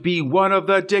himself to be one of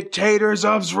the dictators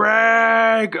of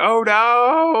Zrag. Oh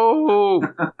no!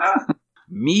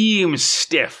 Meme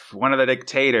Stiff, one of the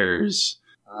dictators.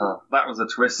 That was a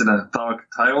twist in a dark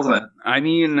tale, wasn't it? I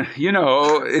mean,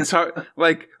 it's hard.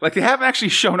 Like they haven't actually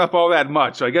shown up all that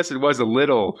much. So I guess it was a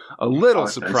little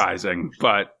surprising,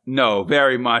 but no,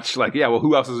 very much like, yeah. Well,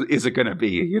 who else is it going to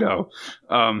be?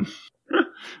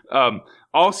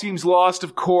 All seems lost,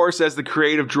 of course, as the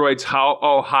creative droids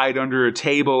all hide under a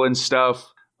table and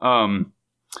stuff.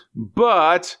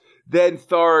 But then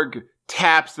Tharg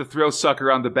taps the thrill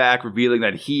sucker on the back, revealing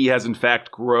that he has in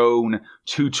fact grown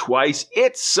to twice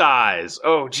its size.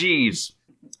 Oh, geez.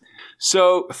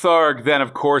 So Tharg then,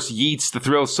 of course, yeets the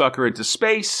thrill sucker into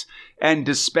space and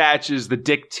dispatches the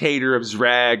dictator of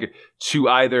Zrag to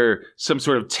either some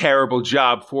sort of terrible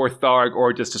job for Tharg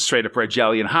or just a straight-up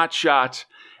Rigelian hotshot.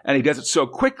 And he does it so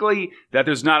quickly that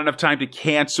there's not enough time to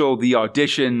cancel the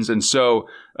auditions, and so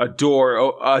a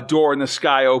door in the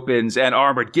sky opens, and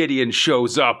Armored Gideon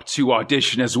shows up to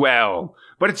audition as well.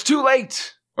 But it's too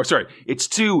late! Or sorry, it's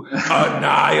too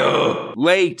annihilate.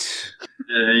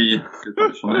 Yeah, good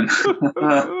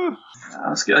punchline.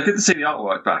 That's good. I get to see the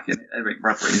artwork back in Eric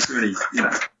Bradbury. It's really,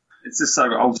 it's just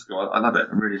so old school. I love it.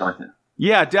 I really like it.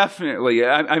 Yeah, definitely.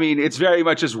 I mean, it's very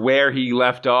much just where he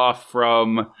left off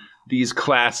from his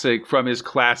classic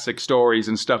stories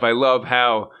and stuff. I love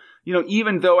how,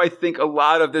 even though I think a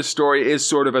lot of this story is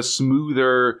sort of a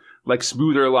smoother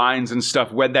lines and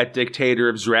stuff, when that dictator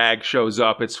of Zrag shows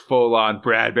up, it's full on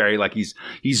Bradbury. Like he's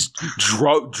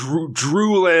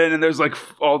drooling, and there's like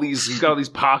he's got all these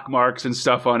pock marks and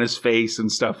stuff on his face and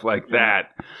stuff like that.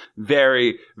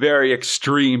 Very, very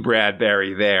extreme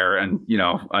Bradbury there. And,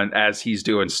 and as he's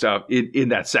doing stuff in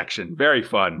that section, very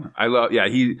fun. I love,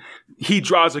 he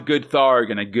draws a good Tharg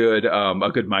and a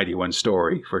good Mighty One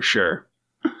story for sure.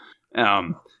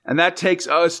 And that takes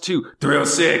us to Thrill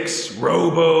 6,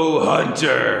 Robo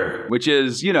Hunter, which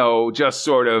is, just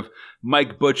sort of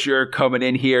Mike Butcher coming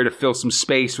in here to fill some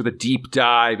space with a deep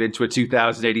dive into a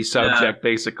 2080 subject,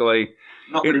 basically.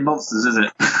 Not really monsters, is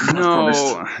it?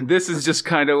 No, this is just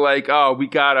kind of like, we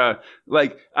gotta,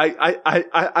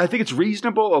 I think it's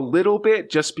reasonable a little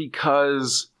bit just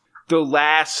because the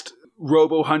last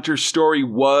Robo Hunter story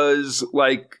was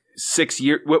like 6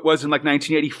 years, what was in like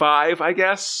 1985, I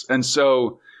guess. And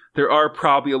so there are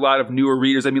probably a lot of newer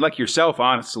readers. I mean, like yourself,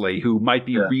 honestly, who might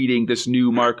be reading this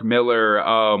new Mark Miller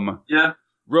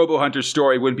Robo Hunter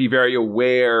story, wouldn't be very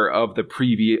aware of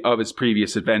his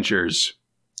previous adventures.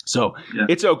 So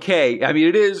it's okay. I mean,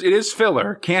 it is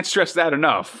filler. Can't stress that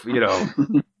enough,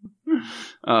 but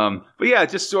yeah,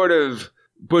 just sort of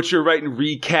Butcher writing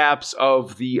recaps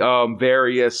of the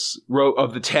various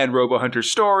of the 10 Robo Hunter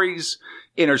stories,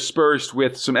 interspersed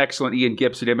with some excellent Ian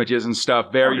Gibson images and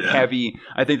stuff. Very heavy.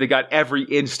 I think they got every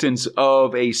instance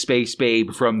of a space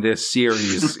babe from this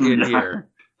series in here.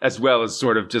 as well as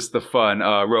sort of just the fun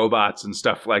robots and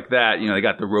stuff like that. You know, they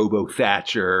got the Robo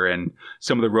Thatcher and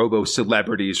some of the Robo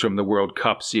celebrities from the World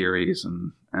Cup series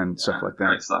and stuff like that.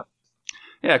 Great stuff.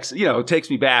 Yeah, you know, it takes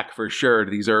me back for sure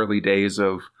to these early days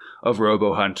of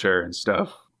Robo Hunter and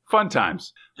stuff. Fun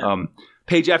times. Yeah.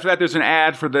 Page after that, there's an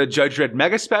ad for the Judge Dredd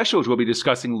Mega Special, which we'll be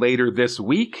discussing later this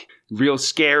week. Real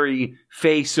scary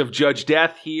face of Judge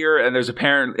Death here, and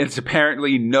it's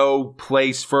apparently no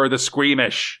place for the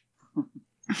squeamish.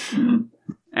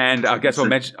 And I guess I'll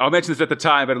mention this at the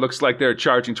time, but it looks like they're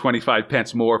charging 25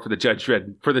 pence more for the Judge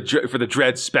Dredd for the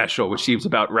Dredd Special, which seems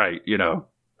about right, you know.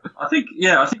 I think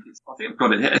I've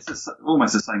got it here. It's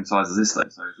almost the same size as this thing,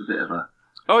 so it's a bit of a.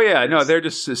 Oh yeah, no, they're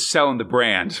just selling the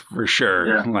brand for sure.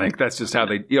 Yeah. Like that's just how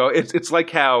they, you know, it's like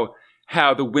how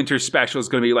the winter special is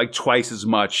going to be like twice as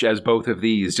much as both of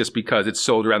these, just because it's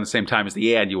sold around the same time as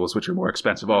the annuals, which are more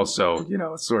expensive. Also, you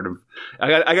know, it's sort of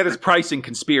I got this pricing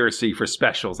conspiracy for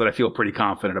specials that I feel pretty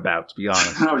confident about, to be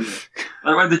honest. Oh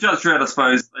yeah. When the Judge Dredd, I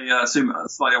suppose they assume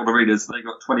slightly older readers, they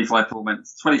got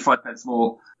 25 pence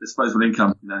more disposable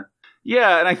income. You know.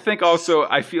 Yeah, and I think also,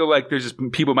 I feel like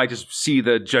people might just see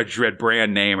the Judge Dredd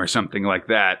brand name or something like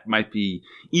that. Might be,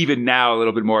 even now, a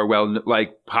little bit more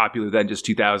popular than just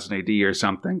 2000 AD or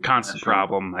something. Constant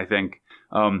problem, I think.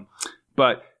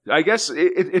 But I guess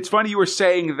it's funny you were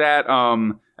saying that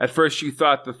at first you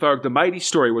thought the Tharg the Mighty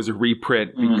story was a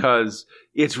reprint because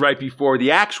it's right before the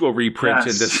actual reprint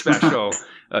in this special.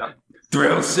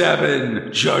 Thrill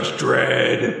 7, Judge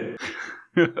Dredd.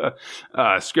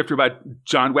 Script robot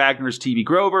John Wagner's T.B.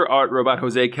 Grover, art robot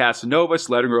Jose Casanovas,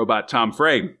 lettering robot Tom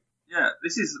Frame. Yeah,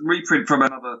 this is a reprint from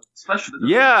another special.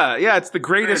 Yeah, it's the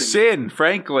greatest sin,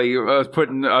 frankly,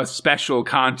 putting special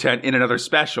content in another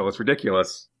special. It's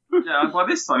ridiculous. Yeah, and by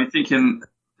this time you're thinking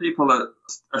people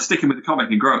are sticking with the comic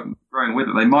and growing with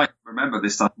it. They might remember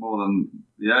this stuff more than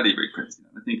the early reprints. You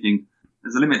know? They're thinking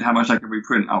there's a limit to how much I can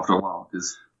reprint after a while,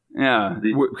 because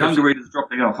the younger readers are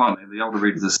dropping off, aren't they? The older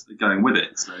readers are going with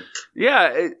it. So.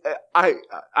 Yeah,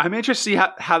 I'm interested to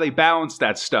see how they balance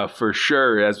that stuff for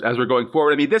sure as we're going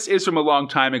forward. I mean, this is from a long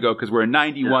time ago because we're in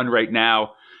 91 right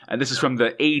now, and this is from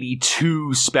the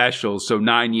 82 special, so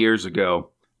 9 years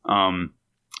ago.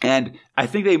 And I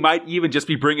think they might even just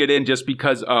be bringing it in just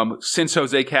because since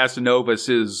Jose Casanovas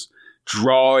is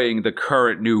drawing the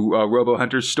current new Robo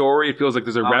Hunter story, it feels like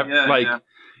there's a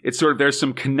it's sort of, there's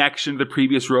some connection to the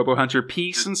previous Robo Hunter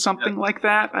piece and something like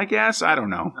that, I guess. I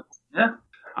don't know. Yeah.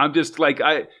 I'm just like,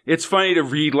 it's funny to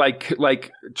read, like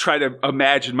try to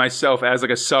imagine myself as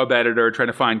like a sub-editor trying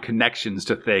to find connections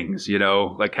to things, you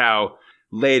know, like how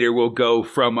later we'll go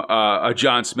from a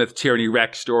John Smith Tyranny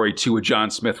Rex story to a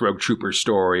John Smith Rogue Trooper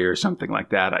story or something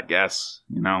like that, I guess.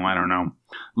 You know, I don't know.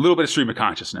 A little bit of stream of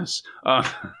consciousness.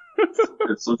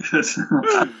 It's so good.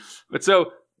 But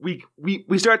so, we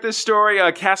start this story.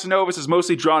 Casanovas has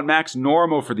mostly drawn Max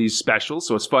Normal for these specials,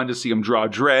 so it's fun to see him draw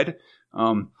Dredd.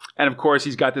 And of course,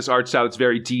 he's got this art style that's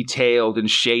very detailed and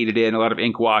shaded in, a lot of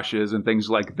ink washes and things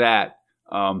like that.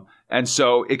 And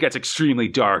so it gets extremely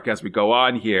dark as we go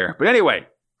on here. But anyway.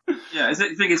 Yeah, you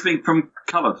think it's been from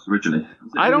colors originally?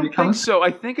 I don't think so.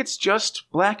 I think it's just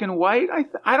black and white.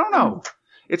 I don't know.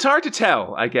 It's hard to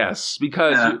tell, I guess,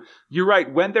 because you're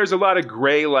right. When there's a lot of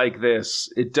gray like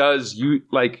this, it does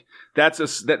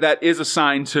that is a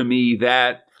sign to me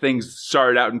that things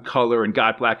started out in color and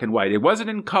got black and white. It wasn't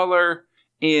in color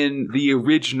in the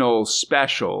original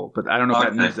special, but I don't know if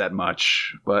that means that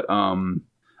much. But I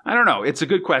don't know. It's a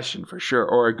good question for sure,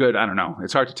 or a good, I don't know.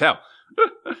 It's hard to tell.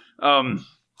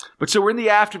 But so we're in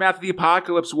the aftermath of the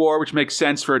Apocalypse War, which makes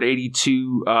sense for an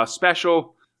 82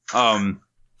 special.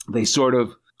 They sort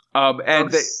of. I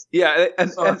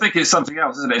think it's something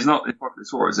else, isn't it? It's not the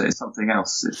Apocalypse War, is it? It's something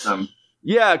else. It's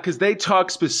Yeah, because they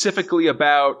talk specifically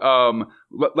about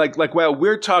while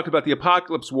we're talking about the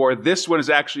Apocalypse War, this one is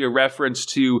actually a reference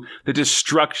to the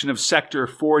destruction of Sector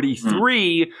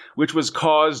 43, which was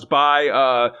caused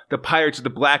by the pirates of the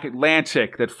Black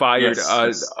Atlantic that fired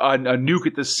a nuke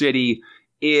at the city.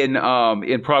 In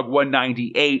Prague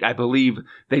 198, I believe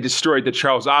they destroyed the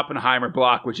Charles Oppenheimer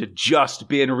block, which had just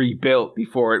been rebuilt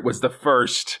before it was the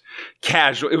first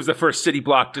city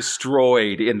block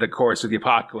destroyed in the course of the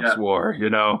Apocalypse War, you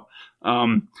know?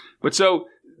 But so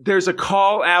there's a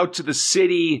call out to the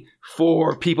city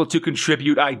for people to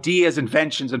contribute ideas,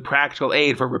 inventions, and practical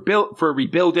aid for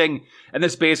rebuilding. And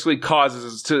this basically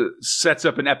sets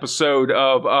up an episode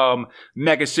of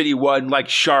Mega City 1, like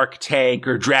Shark Tank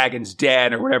or Dragon's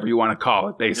Den or whatever you want to call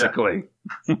it, basically.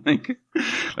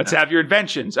 Let's have your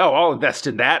inventions. Oh, I'll invest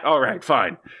in that. All right,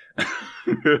 fine.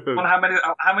 Well, how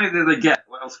many did they get?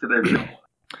 What else could they do?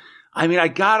 I mean, I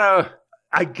gotta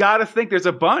I gotta think there's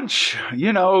a bunch,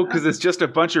 because it's just a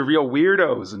bunch of real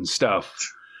weirdos and stuff.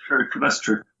 True, that's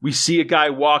true. We see a guy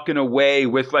walking away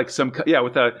with with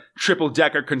a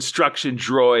triple-decker construction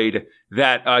droid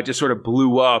that just sort of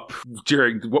blew up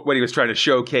during when he was trying to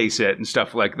showcase it and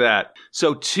stuff like that.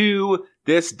 So to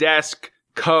this desk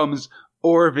comes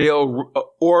Orvin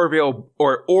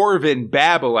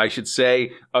Babel, I should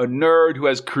say, a nerd who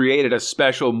has created a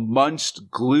special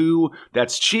Munst glue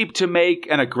that's cheap to make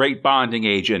and a great bonding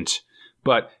agent.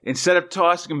 But instead of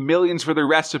tossing him millions for the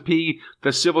recipe,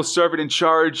 the civil servant in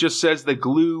charge just says the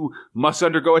glue must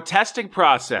undergo a testing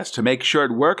process to make sure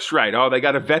it works right. Oh, they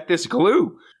got to vet this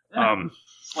glue. Yeah.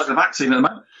 It's like the vaccine at the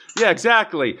moment. Yeah,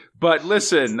 exactly. But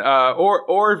listen,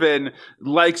 Orvin,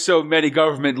 like so many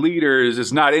government leaders,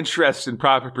 is not interested in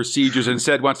proper procedures and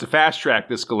instead wants to fast-track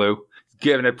this glue,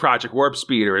 given it Project Warp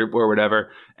Speed or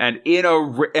whatever. And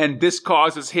this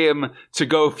causes him to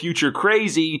go future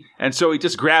crazy, and so he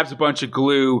just grabs a bunch of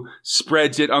glue,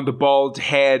 spreads it on the bald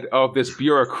head of this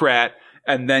bureaucrat,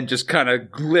 and then just kind of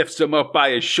lifts him up by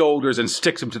his shoulders and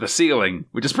sticks him to the ceiling,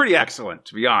 which is pretty excellent,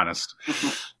 to be honest.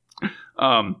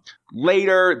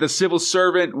 Later, the civil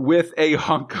servant, with a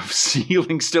hunk of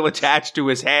ceiling still attached to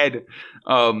his head,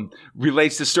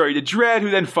 relates the story to Dredd, who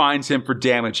then finds him for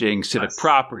damaging civic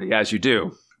property, as you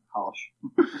do. Harsh.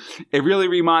 It really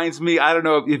reminds me, I don't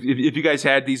know if you guys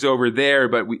had these over there,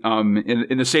 but we,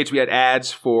 in the States we had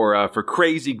ads for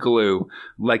crazy glue,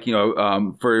 like,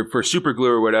 for super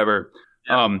glue or whatever.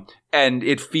 Yeah. And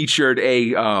it featured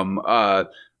a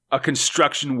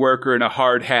construction worker in a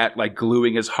hard hat, like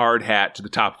gluing his hard hat to the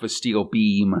top of a steel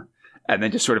beam and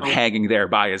then just sort of hanging there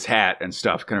by his hat and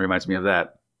stuff. Kind of reminds me of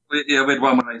that. Yeah, we had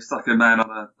one where they stuck a man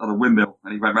on a windmill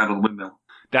and he went round on the windmill.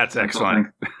 That's excellent.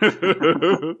 He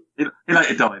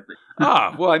later died.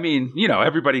 Well, I mean,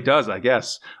 everybody does, I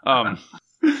guess.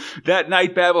 That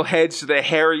night, Babel heads to the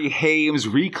Harry Hames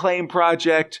Reclaim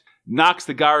Project, knocks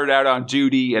the guard out on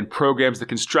duty, and programs the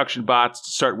construction bots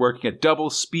to start working at double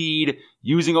speed,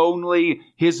 using only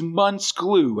his Munst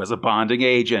glue as a bonding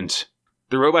agent.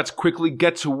 The robots quickly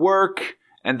get to work,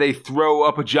 and they throw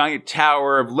up a giant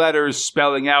tower of letters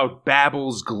spelling out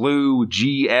Babel's glue,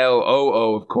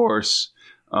 GLOO, of course.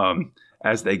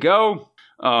 As they go,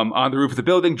 on the roof of the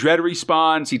building, Dredd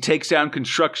respawns. He takes down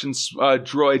construction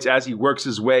droids as he works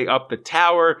his way up the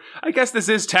tower. I guess this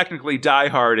is technically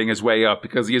die-harding his way up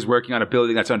because he is working on a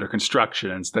building that's under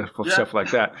construction and stuff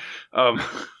like that.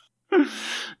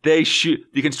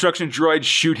 The construction droids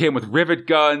shoot him with rivet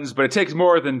guns, but it takes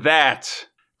more than that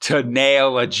to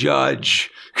nail a judge.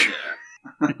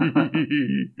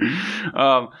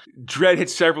 Dredd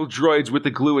hits several droids with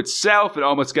the glue itself and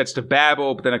almost gets to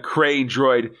Babel, but then a crane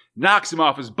droid knocks him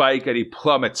off his bike and he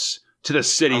plummets to the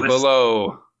city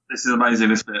below. This is amazing,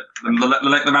 this bit.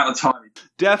 The amount of time.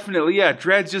 Definitely, yeah.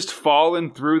 Dredd's just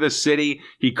falling through the city.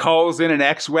 He calls in an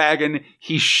X-Wagon.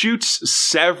 He shoots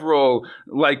several,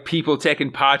 people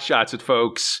taking pot shots at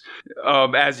folks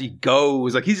as he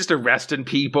goes. He's just arresting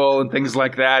people and things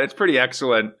like that. It's pretty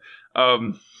excellent.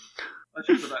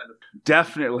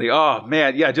 Definitely. Oh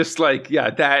man, yeah,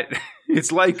 that.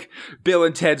 It's like Bill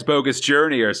and Ted's Bogus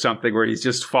Journey or something, where he's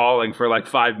just falling for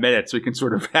 5 minutes. So he can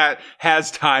sort of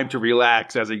has time to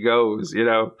relax as he goes,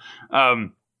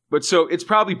 But so it's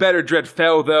probably better Dredd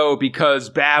fell though, because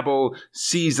Babel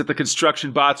sees that the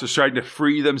construction bots are starting to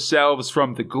free themselves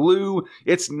from the glue.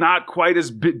 It's not quite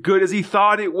as good as he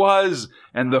thought it was,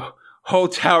 and the whole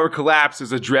tower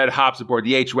collapses as Dredd hops aboard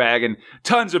the H-Wagon.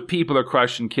 Tons of people are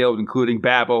crushed and killed, including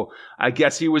Babel. I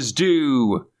guess he was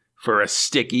due for a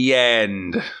sticky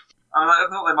end. I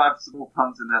thought they might have some more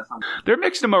puns in there somewhere. They're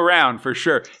mixing them around, for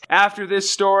sure. After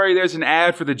this story, there's an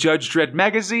ad for the Judge Dredd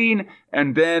magazine,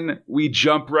 and then we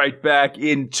jump right back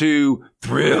into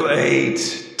Thrill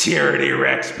 8, Tyranny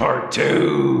Rex Part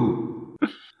 2.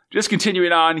 Just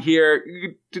continuing on here,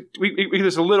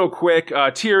 there's a little quick,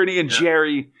 Tyranny and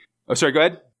Jerry... Oh, sorry, go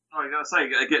ahead. Oh, I was going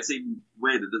to say, it gets even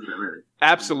weirder, doesn't it, really?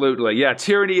 Absolutely, yeah.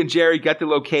 Tyranny and Jerry get the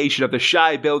location of the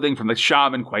Shy building from the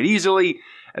shaman quite easily,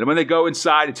 and when they go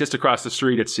inside, it's just across the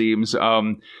street, it seems.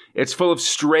 It's full of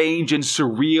strange and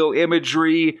surreal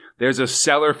imagery. There's a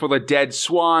cellar full of dead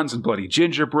swans and bloody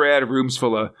gingerbread, rooms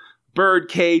full of bird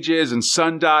cages and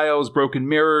sundials, broken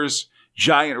mirrors,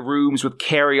 giant rooms with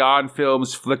carry-on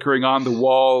films flickering on the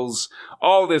walls.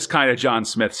 All this kind of John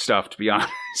Smith stuff, to be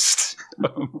honest.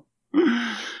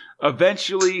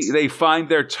 Eventually, they find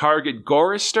their target,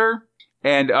 Gorister,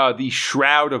 and the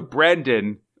Shroud of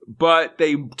Brendan. But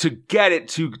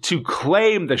to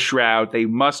claim the Shroud, they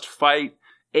must fight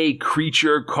a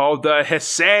creature called the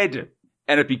Hesed.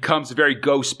 And it becomes a very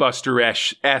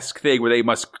Ghostbuster-esque thing where they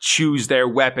must choose their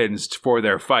weapons for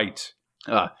their fight.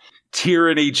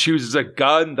 Tyranny chooses a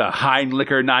gun, the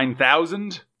Heinlicher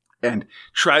 9000, and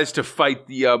tries to fight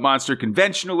the monster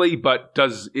conventionally, but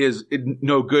is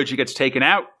no good. She gets taken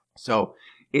out. So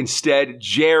instead,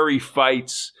 Jerry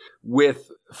fights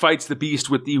the beast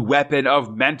with the weapon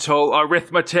of mental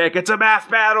arithmetic. It's a math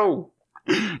battle.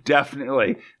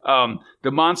 Definitely.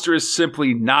 The monster is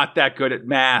simply not that good at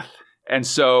math, and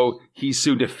so he's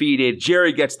soon defeated.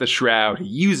 Jerry gets the shroud. He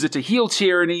uses it to heal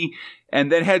Tyranny,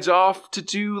 and then heads off to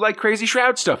do like crazy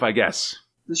shroud stuff, I guess.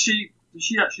 Does she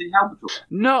actually help at all?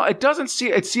 No,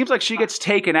 it seems like she gets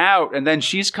taken out, and then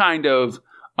she's kind of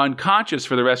unconscious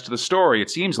for the rest of the story, it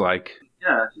seems like.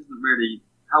 Yeah, she doesn't really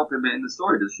help him in the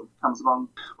story, does she? Comes along.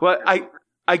 Well,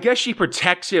 I guess she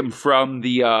protects him from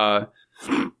the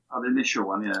the initial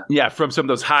one, yeah. Yeah, from some of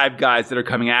those hive guys that are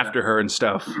coming after her and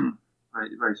stuff. Very,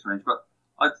 very strange. But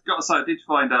I've got to say, I did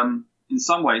find, in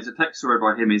some ways, the text story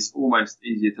by him is almost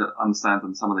easier to understand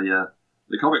than some of the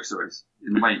comic stories,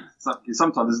 in a way.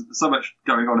 Sometimes there's so much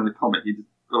going on in the comic, you just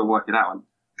got to work it out. And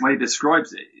when he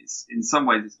describes it, in some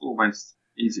ways, it's almost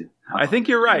easier. I think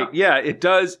you're right. Yeah, it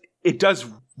does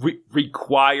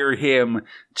require him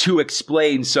to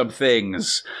explain some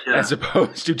things, as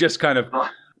opposed to just kind of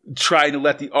trying to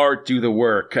let the art do the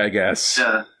work, I guess.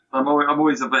 Yeah, I'm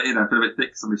always a bit, a bit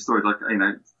thick. Some of these stories, like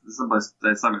sometimes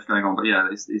there's so much going on, but yeah,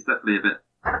 it's definitely a bit,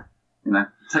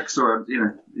 text story,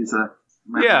 is a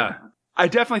yeah. I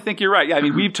definitely think you're right. Yeah, I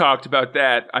mean, we've talked about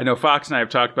that. I know Fox and I have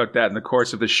talked about that in the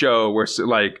course of the show, where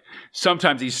like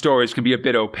sometimes these stories can be a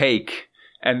bit opaque,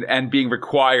 and being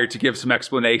required to give some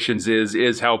explanations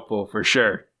is helpful for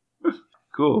sure.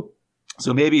 Cool.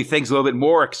 So maybe things a little bit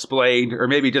more explained, or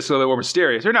maybe just a little bit more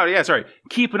mysterious. Or no, yeah, sorry.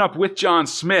 Keeping up with John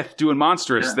Smith doing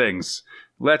monstrous things.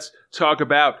 Let's talk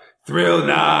about Thrill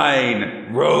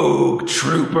 9, Rogue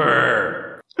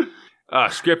Trooper.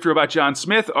 Script robot John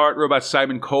Smith, art robot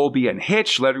Simon Colby and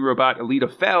Hitch, lettering robot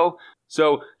Alita Fell.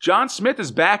 So John Smith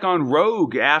is back on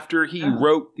Rogue after he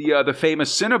wrote the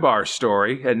famous Cinnabar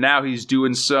story, and now he's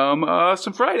doing some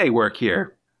Friday work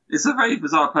here. It's a very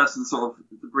bizarre person sort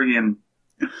of to bring in.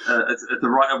 At the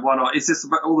right one, it's just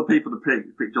about all the people to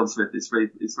pick John Smith. It's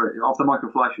very after Michael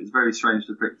Fleischer. It's very strange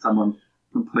to pick someone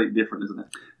completely different, isn't it?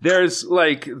 There's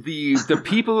like the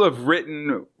people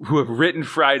who have written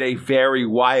Friday very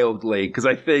wildly, because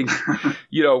I think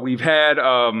we've had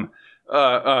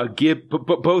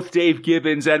both Dave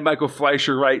Gibbons and Michael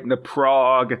Fleischer writing the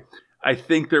prog. I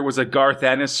think there was a Garth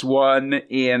Ennis one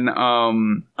in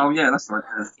oh yeah, that's right.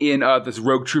 In this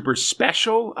Rogue Trooper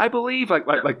special, I believe.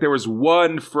 Like there was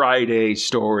one Friday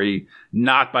story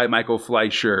not by Michael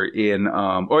Fleischer in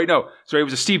it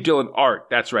was a Steve Dillon art.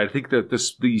 That's right. I think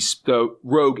the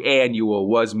Rogue Annual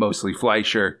was mostly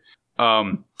Fleischer.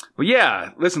 But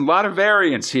yeah, listen, a lot of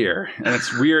variants here, and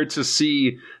it's weird to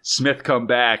see Smith come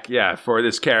back, for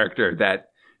this character that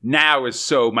now is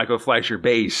so Michael Fleischer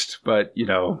based, but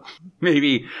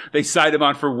maybe they signed him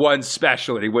on for one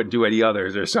special and he wouldn't do any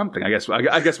others or something. I guess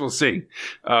we'll see.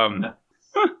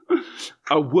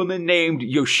 A woman named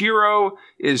Yoshiro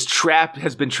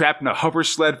has been trapped in a hover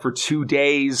sled for 2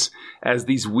 days as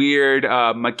these weird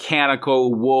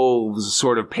mechanical wolves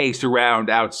sort of pace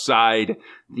around outside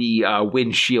the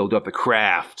windshield of the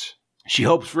craft. She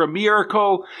hopes for a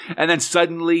miracle, and then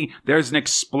suddenly there's an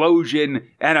explosion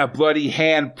and a bloody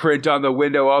handprint on the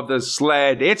window of the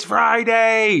sled. It's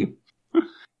Friday!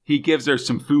 He gives her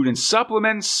some food and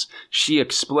supplements. She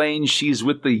explains she's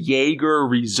with the Jaeger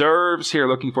Reserves here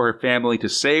looking for her family to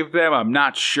save them. I'm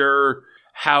not sure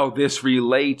how this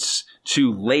relates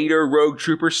to later Rogue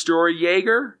Trooper story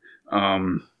Jaeger. I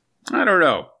don't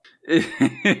know.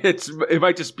 It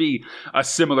might just be a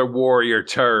similar warrior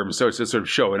term, so it's just sort of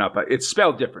showing up. It's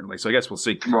spelled differently, so I guess we'll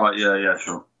see. Right, yeah,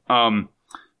 sure.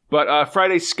 But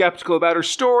Friday's skeptical about her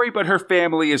story, but her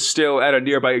family is still at a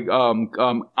nearby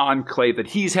enclave that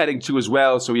he's heading to as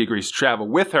well, so he agrees to travel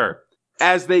with her.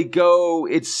 As they go,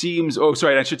 it seems... Oh,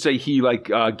 sorry, I should say he,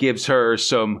 gives her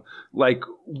some,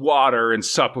 water and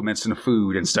supplements and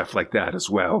food and stuff like that as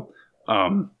well.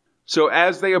 So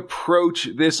as they approach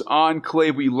this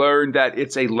enclave, we learn that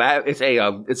it's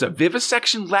a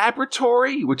vivisection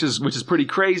laboratory, which is pretty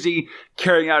crazy,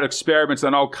 carrying out experiments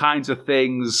on all kinds of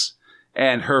things.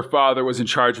 And her father was in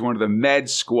charge of one of the med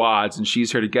squads, and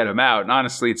she's here to get him out. And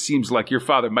honestly, it seems like your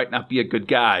father might not be a good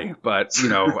guy, but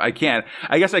I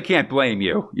guess I can't blame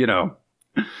you.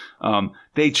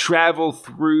 They travel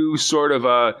through sort of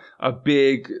a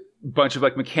big bunch of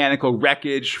mechanical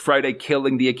wreckage, Friday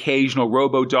killing the occasional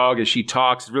robo-dog as she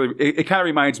talks. It kind of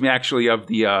reminds me actually of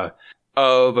the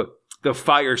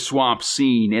fire swamp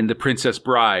scene in The Princess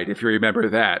Bride, if you remember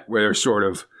that, where they're sort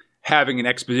of having an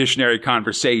expositionary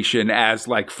conversation as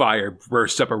like fire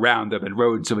bursts up around them and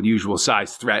rodents of unusual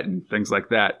size threaten, things like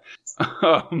that.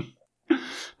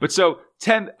 But so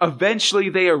eventually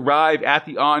they arrive at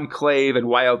the Enclave, and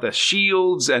while the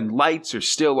shields and lights are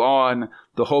still on,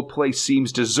 the whole place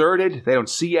seems deserted. They don't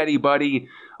see anybody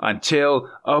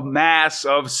until a mass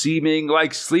of seeming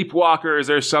like sleepwalkers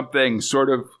or something sort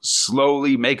of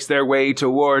slowly makes their way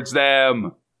towards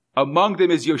them. Among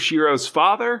them is Yoshiro's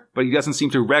father, but he doesn't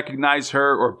seem to recognize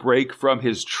her or break from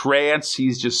his trance.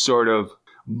 He's just sort of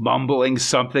mumbling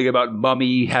something about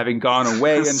Mummy having gone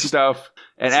away and stuff.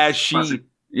 And as she... Classic.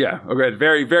 Yeah, okay,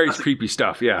 very, very classic, creepy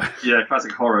stuff, yeah. Yeah,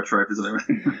 classic horror trope, isn't it?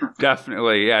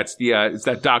 Definitely, yeah, it's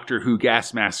that Doctor Who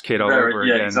gas mask kid all over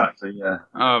again. Yeah, exactly, yeah.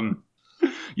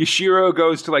 Yoshiro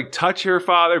goes to like touch her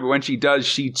father, but when she does,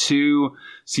 she too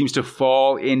seems to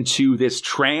fall into this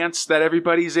trance that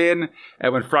everybody's in.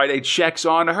 And when Friday checks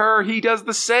on her, he does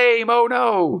the same. Oh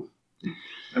no!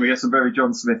 And we get some very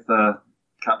John Smith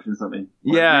captions, don't we?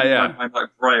 Yeah.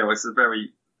 Like Braille, it's a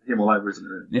very him all over, isn't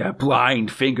it? Yeah, blind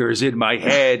fingers in my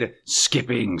head,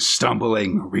 skipping,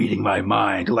 stumbling, reading my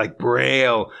mind like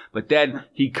Braille. But then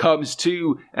he comes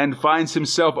to and finds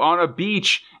himself on a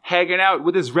beach, hanging out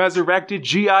with his resurrected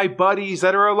GI buddies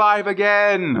that are alive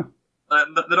again.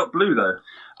 They're not blue, though.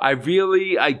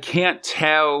 I can't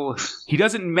tell. He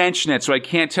doesn't mention it, so I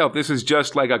can't tell if this is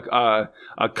just like a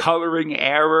coloring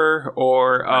error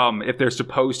or if they're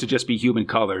supposed to just be human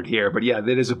colored here. But yeah,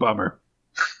 that is a bummer.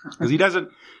 Because he doesn't,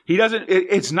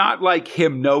 it's not like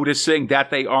him noticing that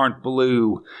they aren't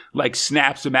blue, like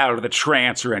snaps him out of the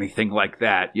trance or anything like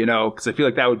that, you know? Because I feel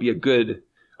like that would be a good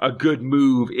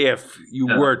move if you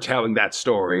were telling that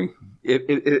story,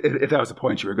 if that was the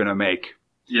point you were going to make.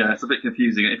 Yeah, it's a bit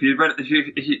confusing. If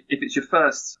it's your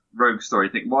first Rogue story,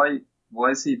 you think, why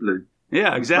is he blue?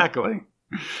 Yeah, exactly.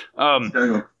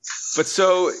 But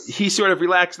so he sort of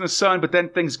relaxes in the sun, but then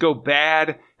things go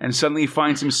bad, and suddenly he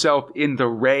finds himself in the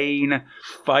rain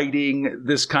fighting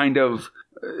this kind of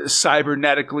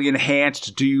cybernetically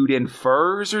enhanced dude in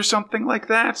furs or something like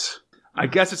that. I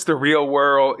guess it's the real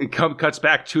world. It cuts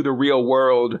back to the real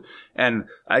world, and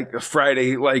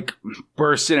Friday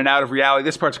bursts in and out of reality.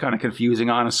 This part's kind of confusing,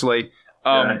 honestly.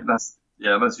 That's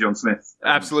John Smith.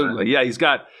 Absolutely, yeah. He's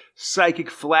got psychic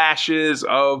flashes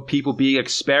of people being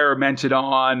experimented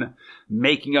on,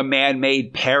 making a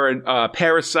man-made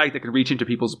parasite that can reach into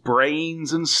people's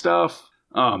brains and stuff,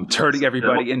 turning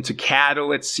everybody into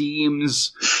cattle, it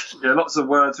seems. Yeah, lots of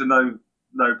words with no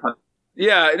pun.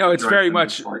 Yeah, no, it's very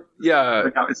much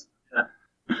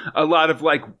a lot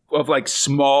of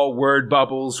small word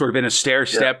bubbles sort of in a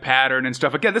stair-step pattern and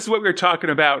stuff. Again, this is what we were talking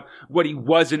about, what he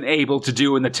wasn't able to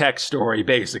do in the text story,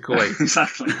 basically.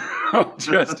 Exactly.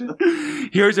 Just,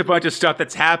 here's a bunch of stuff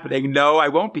that's happening. No, I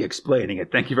won't be explaining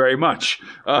it. Thank you very much.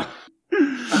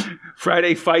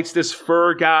 Friday fights this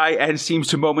fur guy and seems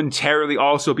to momentarily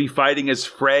also be fighting his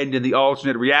friend in the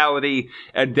alternate reality.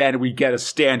 And then we get a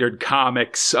standard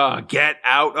comics, get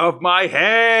out of my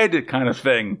head kind of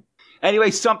thing.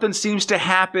 Anyway, something seems to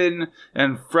happen,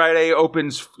 and Friday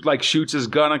shoots his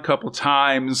gun a couple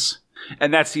times,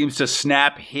 and that seems to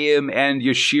snap him and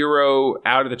Yoshiro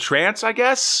out of the trance, I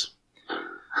guess?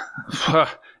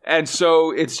 And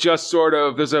so it's just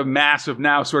there's a mass of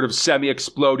now sort of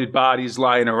semi-exploded bodies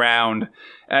lying around,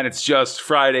 and it's just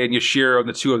Friday and Yoshiro, and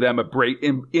the two of them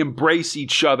embrace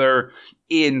each other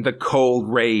in the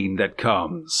cold rain that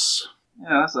comes.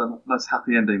 Yeah, that's a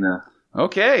happy ending there.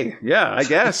 Okay, yeah, I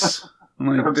guess.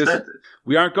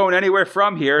 We aren't going anywhere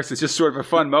from here, so it's just sort of a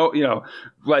fun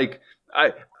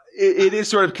it is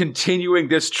sort of continuing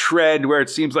this trend where it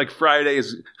seems like Friday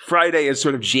is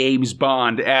sort of James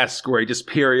Bond-esque, where he just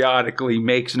periodically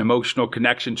makes an emotional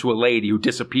connection to a lady who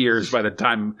disappears by the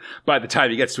time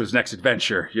he gets to his next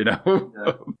adventure, you know?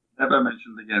 Yeah. Never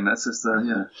mentioned again. That's just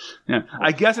Yeah.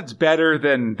 I guess it's better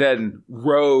than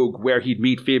Rogue, where he'd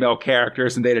meet female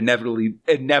characters and they'd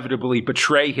inevitably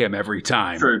betray him every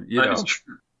time. True. Is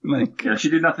true. Yeah,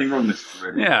 she did nothing wrong this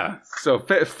time, really. Yeah. So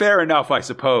fair enough, I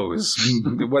suppose.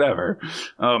 Whatever.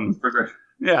 Progression.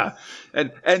 Yeah.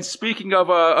 And speaking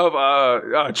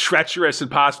of treacherous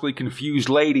and possibly confused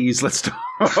ladies, let's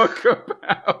talk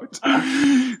about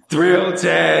Thrill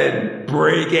 10,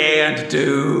 Brigand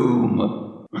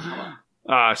Doom.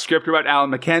 Script robot Alan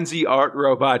McKenzie, art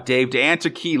robot Dave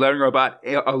DeAntoki, lettering robot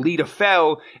Alita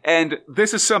Fell, and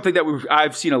this is something that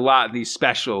I've seen a lot in these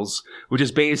specials, which is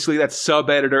basically that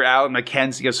sub-editor Alan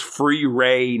McKenzie has free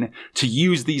reign to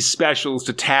use these specials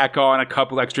to tack on a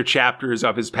couple extra chapters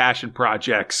of his passion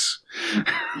projects.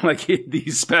 Like in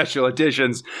these special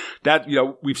editions that,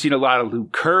 we've seen a lot of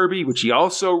Luke Kirby, which he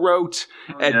also wrote.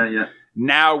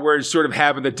 now we're sort of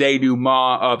having the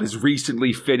denouement of his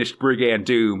recently finished Brigand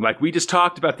Doom. Like, we just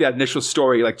talked about that initial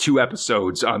story like 2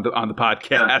 episodes on the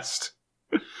podcast.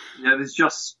 Yeah,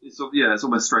 it's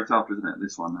almost straight after, isn't it?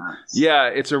 This one. Yeah,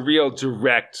 it's a real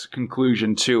direct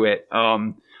conclusion to it.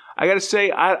 I gotta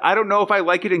say, I don't know if I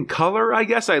like it in color. I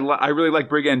guess I really like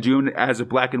Brigand Doom as a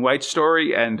black and white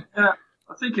story, and yeah,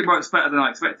 I think it works better than I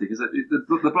expected because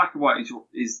the black and white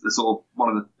is the sort of one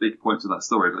of the big points of that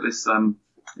story. But this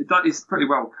it's pretty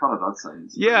well coloured, I'd say.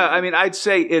 Yeah, I mean, I'd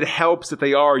say it helps that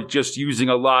they are just using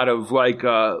a lot of like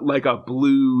a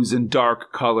blues and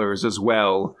dark colors as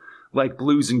well, like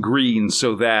blues and greens,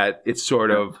 so that it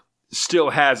sort of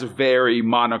still has a very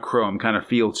monochrome kind of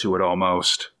feel to it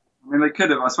almost. I mean,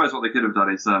 I suppose what they could have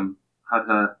done is had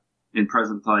her in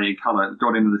present day in colour,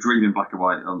 gone into the dream in black and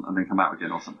white, and then come out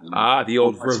again or something. Ah, the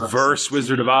old reverse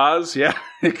Wizard of Oz? Yeah,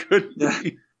 it could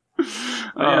be.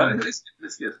 Yeah,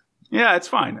 it's good. Yeah, it's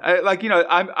fine.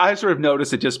 I sort of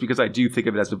noticed it just because I do think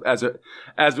of it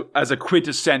as a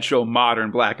quintessential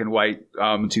modern black and white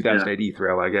 2000 AD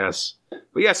thrill, I guess.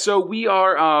 But yeah, so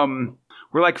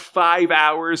we're like 5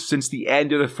 hours since the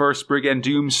end of the first Brigand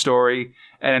Doom story,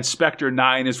 and Inspector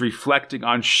 9 is reflecting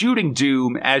on shooting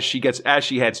Doom as she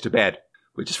heads to bed,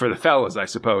 which is for the fellas, I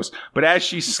suppose. But as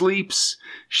she sleeps,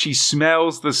 she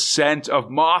smells the scent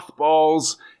of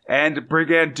mothballs, and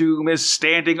Brigand Doom is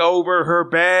standing over her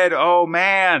bed. Oh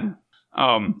man!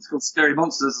 It's called Scary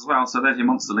Monsters as well, so there's your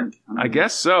monster link. I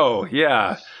guess so.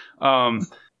 Yeah.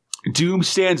 Doom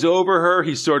stands over her.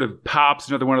 He sort of pops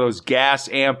another one of those gas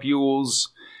ampules.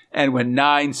 And when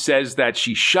 9 says that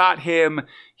she shot him,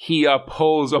 he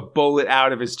pulls a bullet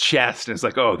out of his chest. And it's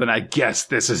like, oh, then I guess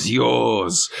this is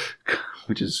yours.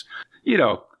 Which is,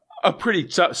 a pretty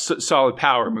solid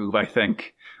power move, I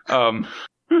think.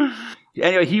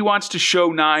 Anyway, he wants to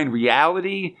show 9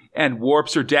 reality and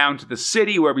warps her down to the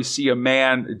city where we see a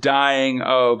man dying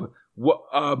of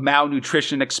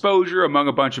malnutrition exposure among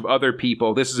a bunch of other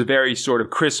people. This is a very sort of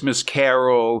Christmas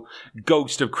Carol,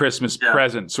 Ghost of Christmas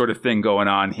Present sort of thing going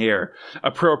on here.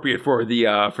 Appropriate for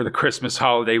the Christmas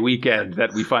holiday weekend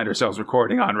that we find ourselves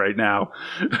recording on right now.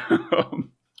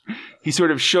 He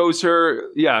sort of shows her,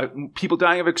 people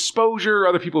dying of exposure,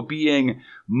 other people being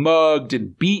mugged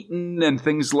and beaten and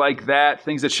things like that.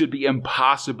 Things that should be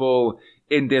impossible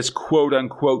in this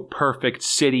quote-unquote perfect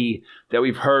city that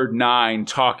we've heard 9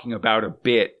 talking about a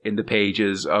bit in the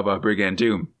pages of Brigand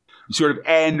Doom. We sort of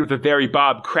end with a very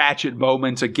Bob Cratchit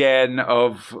moment again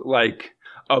of, like,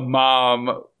 a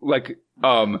mom, like,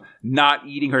 not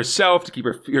eating herself to keep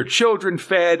her children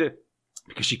fed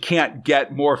because she can't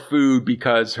get more food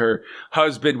because her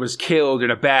husband was killed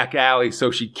in a back alley,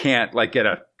 so she can't, like, get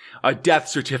a death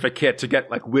certificate to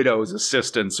get, like, widow's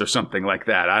assistance or something like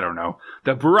that. I don't know.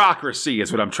 The bureaucracy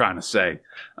is what I'm trying to say.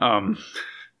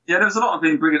 Yeah, there's a lot of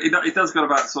being brilliant. It does go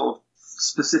about sort of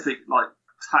specific, like,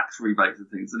 tax rebates and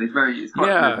things, and he's quite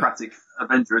a bureaucratic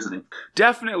Avenger, isn't he?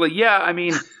 Definitely, yeah. I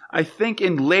mean, I think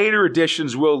in later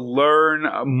editions we'll learn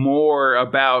more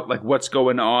about, like, what's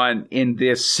going on in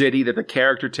this city that the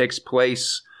character takes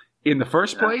place in the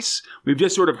first place. We've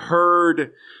just sort of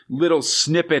heard little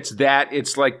snippets that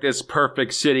it's like this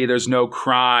perfect city. There's no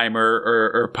crime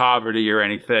or poverty or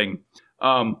anything.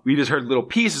 We just heard little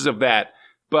pieces of that,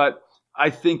 but I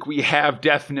think we have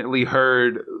definitely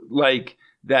heard, like,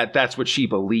 that's what she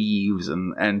believes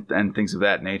and things of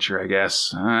that nature, I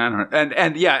guess. I don't know.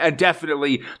 And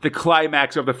definitely the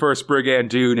climax of the first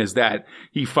Brigand Doom is that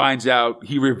he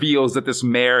reveals that this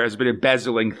mayor has been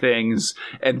embezzling things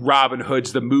and Robin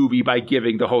Hood's the movie by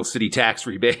giving the whole city tax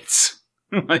rebates.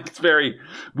 Like, it's very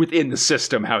within the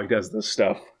system how he does this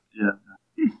stuff. Yeah.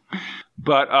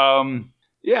 But,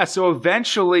 so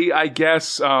eventually, I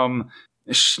guess, 9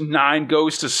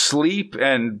 goes to sleep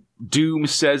and Doom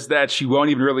says that she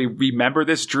won't even really remember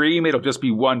this dream. It'll just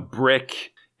be one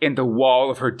brick in the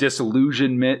wall of her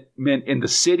disillusionment in the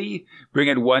city,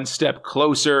 bringing it one step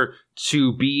closer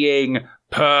to being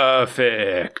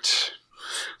perfect.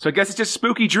 So I guess it's just a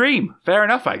spooky dream. Fair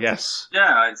enough, I guess.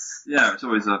 Yeah, it's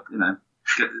always it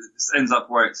ends up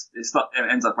where it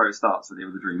starts with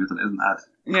the dream, isn't it? It doesn't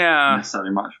add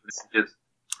necessarily much, but it's good.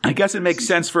 I guess it makes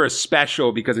sense for a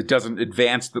special because it doesn't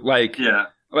advance the, like. Yeah.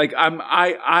 Like,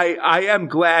 I am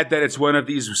glad that it's one of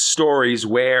these stories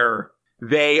where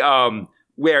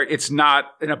where it's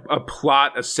not a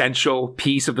plot essential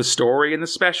piece of the story in the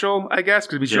special, I guess,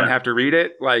 because we don't have to read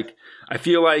it. Like, I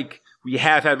feel like we've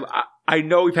had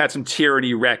some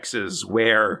Tyranny Rexes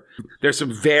where there's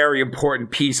some very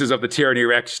important pieces of the Tyranny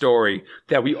Rex story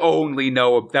that we've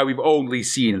only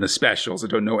seen in the specials and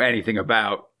don't know anything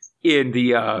about in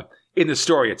the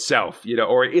story itself,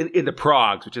 or in the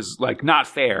progs, which is, like, not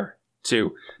fair.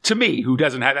 to me, who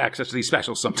doesn't have access to these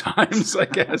specials sometimes, I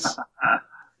guess.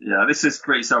 Yeah, this is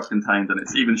pretty self-contained, and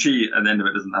it's even she at the end of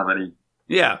it doesn't have any.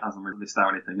 Yeah, hasn't really missed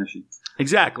out anything, has she?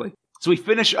 Exactly. So we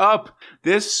finish up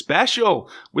this special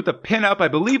with a pinup, I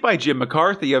believe, by Jim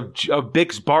McCarthy of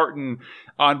Bix Barton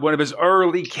on one of his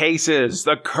early cases,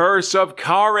 The Curse of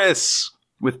Charis,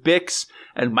 with Bix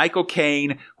and Michael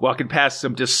Caine walking past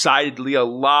some decidedly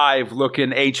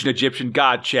alive-looking ancient Egyptian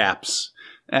god chaps.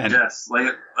 And yes,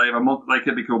 they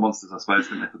could be cool monsters, I suppose,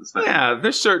 couldn't they, for the special? Yeah,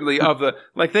 they're certainly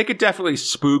they could definitely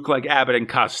spook like Abbott and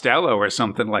Costello or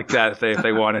something like that if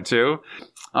they wanted to.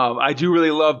 I do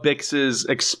really love Bix's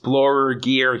explorer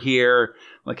gear here,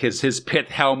 like his pith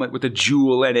helmet with a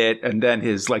jewel in it, and then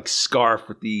his like scarf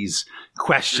with these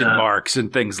question marks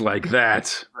and things like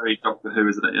that. Very Doctor Who,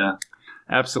 isn't it? Yeah.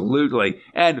 Absolutely.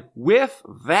 And with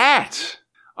that,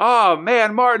 oh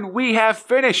man, Martin, we have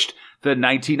finished the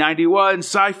 1991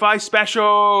 Sci-Fi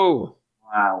Special.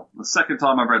 Wow. The second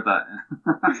time I've read that.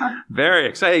 Very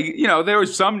exciting. You know, there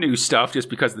was some new stuff just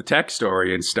because of the tech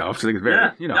story and stuff. So it's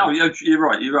very, you know. No, you're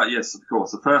right. Yes, of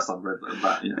course. The first time I read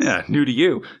that, yes. Yeah, new to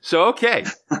you. So, okay.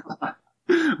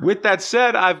 With that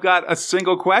said, I've got a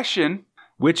single question,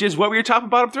 which is what were your top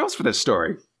and bottom thrills for this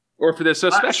story? Or for this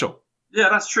special? Yeah,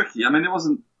 that's tricky. I mean, I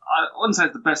wouldn't say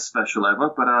it's the best special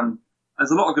ever, but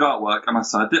there's a lot of good artwork, I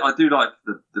must say. I do like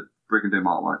the Brick and Doom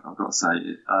artwork, I've got to say.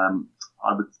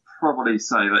 I would probably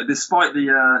say that despite the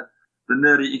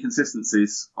nerdy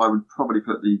inconsistencies, I would probably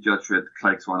put the Judge Dredd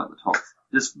Clegs one at the top,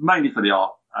 just mainly for the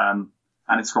art, and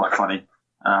it's quite funny.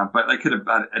 But they could have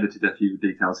edited a few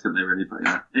details, couldn't they? Really, but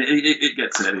yeah, it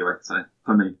gets it anyway. So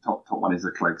for me, top one is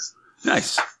the Clegs.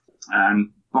 Nice.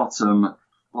 And bottom,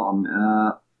 I'm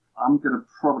going to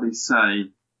probably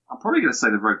say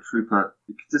the Rogue Trooper,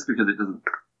 just because it doesn't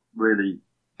really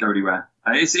go anywhere.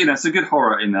 It's a good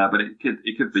horror in there, but it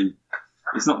could be.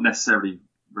 It's not necessarily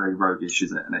very roguish,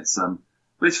 is it? And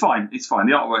but it's fine. It's fine.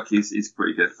 The artwork is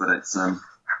pretty good, but it's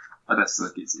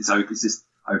just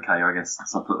okay, I guess.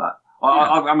 So I put that.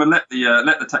 I'm gonna let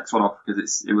the text one off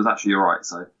because it was actually alright.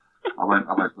 So I won't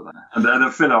put that. And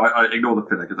the filler, I ignore the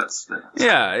filler because that's.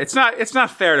 Yeah, it's not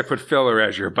fair to put filler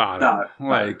as your bottom.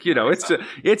 No,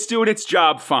 it's doing its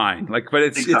job fine. But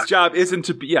its job isn't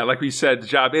to like we said, the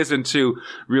job isn't to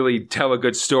really tell a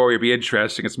good story or be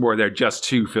interesting. It's more there just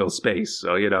to fill space.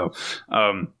 So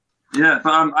Yeah,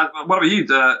 but what about you?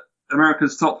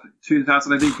 America's top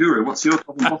 2018 guru. What's your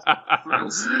top and bottom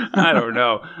thrills? I don't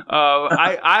know.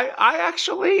 I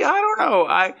actually don't know.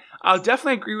 I'll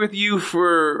definitely agree with you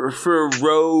for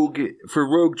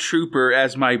Rogue Trooper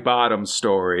as my bottom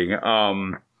story.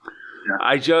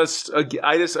 I just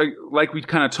like we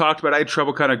kind of talked about, I had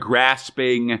trouble kind of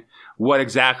grasping what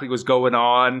exactly was going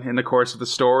on in the course of the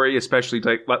story, especially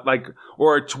towards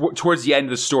the end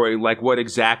of the story, like what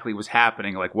exactly was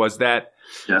happening. Like, was that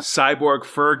cyborg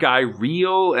fur guy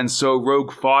real? And so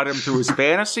Rogue fought him through his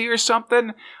fantasy or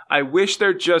something? I wish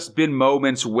there'd just been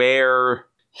moments where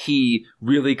he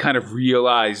really kind of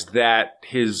realized that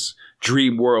his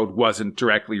dream world wasn't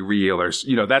directly real, or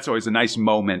that's always a nice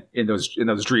moment in those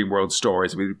dream world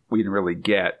stories we didn't really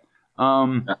get.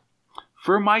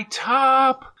 For my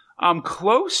top, I'm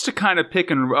close to kind of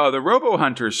picking the Robo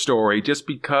Hunter story, just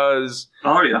because.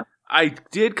 Oh yeah. I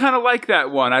did kind of like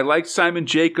that one. I liked Simon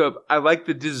Jacob. I liked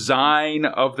the design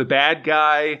of the bad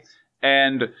guy,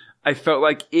 and I felt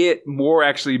like it more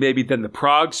actually maybe than the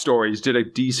Prague stories did a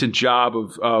decent job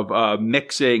of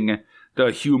mixing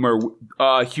the humor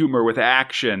with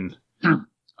action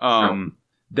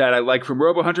that I like from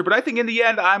Robo Hunter. But I think in the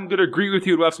end, I'm going to agree with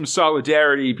you to have some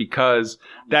solidarity, because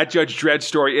that Judge Dredd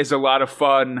story is a lot of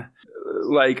fun.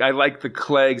 I like the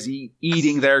Clegs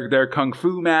eating their kung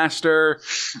fu master.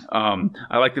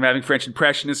 I like them having French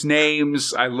impressionist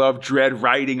names. I love Dredd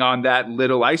riding on that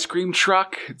little ice cream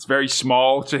truck. It's very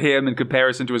small to him in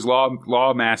comparison to his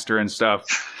law master and stuff.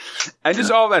 And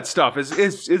just all that stuff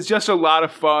is just a lot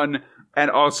of fun, and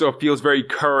also feels very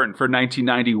current for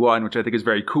 1991, which I think is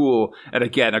very cool. And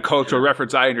again, a cultural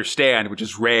reference I understand, which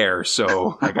is rare,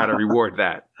 so I got to reward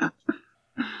that.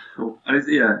 Cool.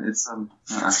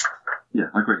 Yeah,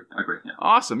 I agree. Yeah.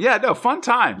 Awesome. Yeah, no, fun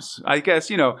times. I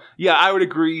guess, I would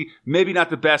agree. Maybe not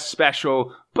the best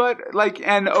special, but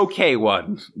an okay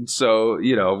one. So,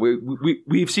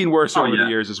 we've seen worse over the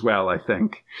years as well, I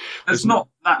think. There's not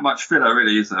that much filler,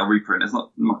 really, is there? A reprint. There's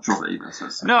not much of it either.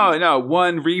 So no.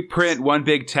 One reprint, one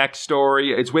big tech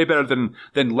story. It's way better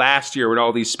than last year when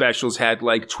all these specials had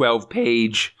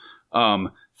 12-page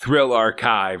thrill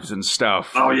archives and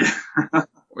stuff. Oh, yeah.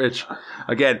 Which,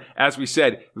 again, as we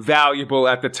said, valuable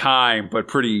at the time, but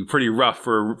pretty rough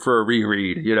for a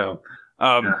reread, Yeah.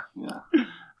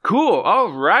 Cool.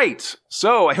 All right.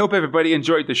 So I hope everybody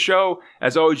enjoyed the show.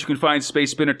 As always, you can find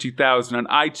Space Spinner 2000 on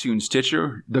iTunes,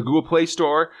 Stitcher, the Google Play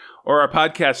Store, or our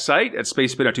podcast site at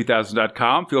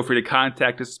spacespinner2000.com. Feel free to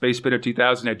contact us at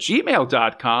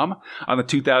spacespinner2000@gmail.com, on the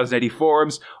 2080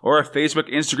 forums, or our Facebook,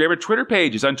 Instagram, or Twitter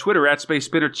pages. On Twitter at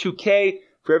spacespinner2k.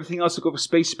 For everything else, look up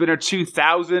Space Spinner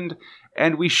 2000,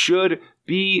 and we should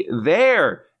be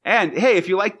there. And hey, if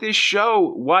you like this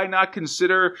show, why not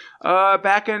consider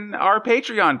backing our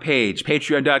Patreon page,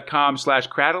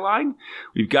 patreon.com/Crataline.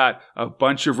 We've got a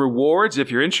bunch of rewards if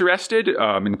you're interested,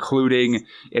 including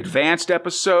advanced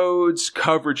episodes,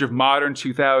 coverage of modern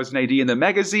 2000 AD in the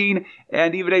magazine,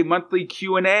 and even a monthly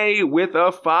Q&A with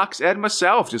Fox and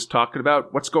myself, just talking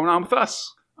about what's going on with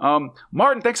us.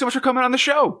 Martin, thanks so much for coming on the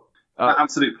show.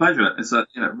 Absolute pleasure. It's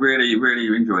really,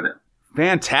 really enjoyed it.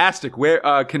 Fantastic. Where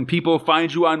can people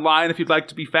find you online if you'd like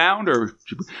to be found, or would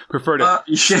you prefer to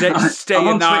stay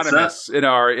anonymous in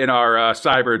our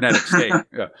cybernetic state?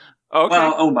 Yeah. Okay.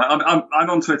 Well, I'm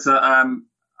on Twitter at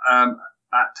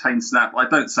TaneSnap. I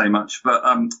don't say much, but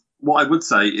what I would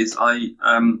say is I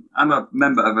am a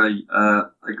member of a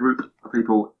group of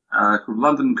people called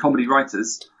London Comedy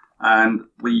Writers, and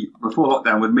we before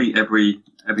lockdown would meet every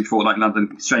fortnight in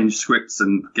London, exchange scripts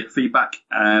and get feedback,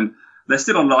 and they're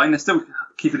still online. They're still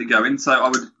keeping it going. So I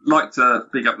would like to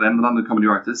big up them, the London Comedy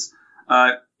Writers.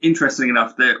 Interesting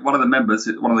enough, one of the members,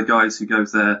 one of the guys who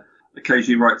goes there,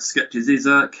 occasionally writes sketches, is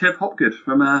Kev Hopgood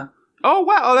from Oh,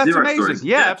 wow. Oh, that's Zero amazing. Stories.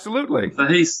 Yeah, absolutely. So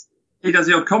he does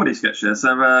the odd comedy sketch there.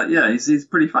 So, he's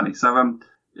pretty funny. So I'd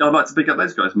like to pick up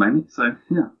those guys mainly. So,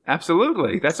 yeah.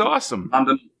 Absolutely. That's awesome.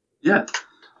 London, yeah.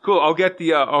 Cool. I'll get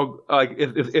the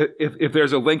if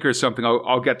there's a link or something,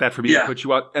 I'll get that from you and put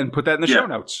you out and put that in the show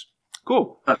notes.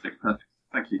 Cool. Perfect.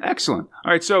 Thank you. Excellent.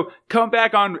 All right, so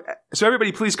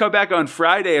everybody please come back on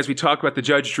Friday as we talk about the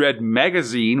Judge Dredd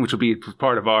magazine, which will be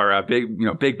part of our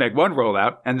Big Meg 1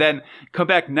 rollout. And then come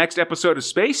back next episode of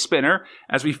Space Spinner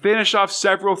as we finish off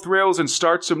several thrills and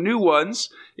start some new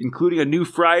ones, including a new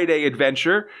Friday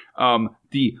adventure.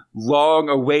 The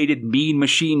long-awaited Mean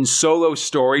Machine solo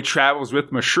story, Travels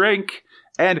with My Shrink.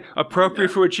 And appropriate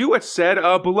for what you had said,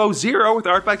 Below Zero with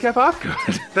art by Kev Hopgood.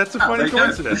 That's a funny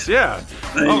coincidence. Yeah.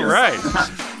 All right.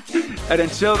 And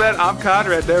until then, I'm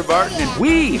Conrad, they're Martin, and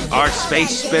we are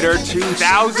Space Spinner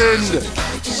 2000.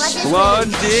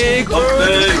 Splundig.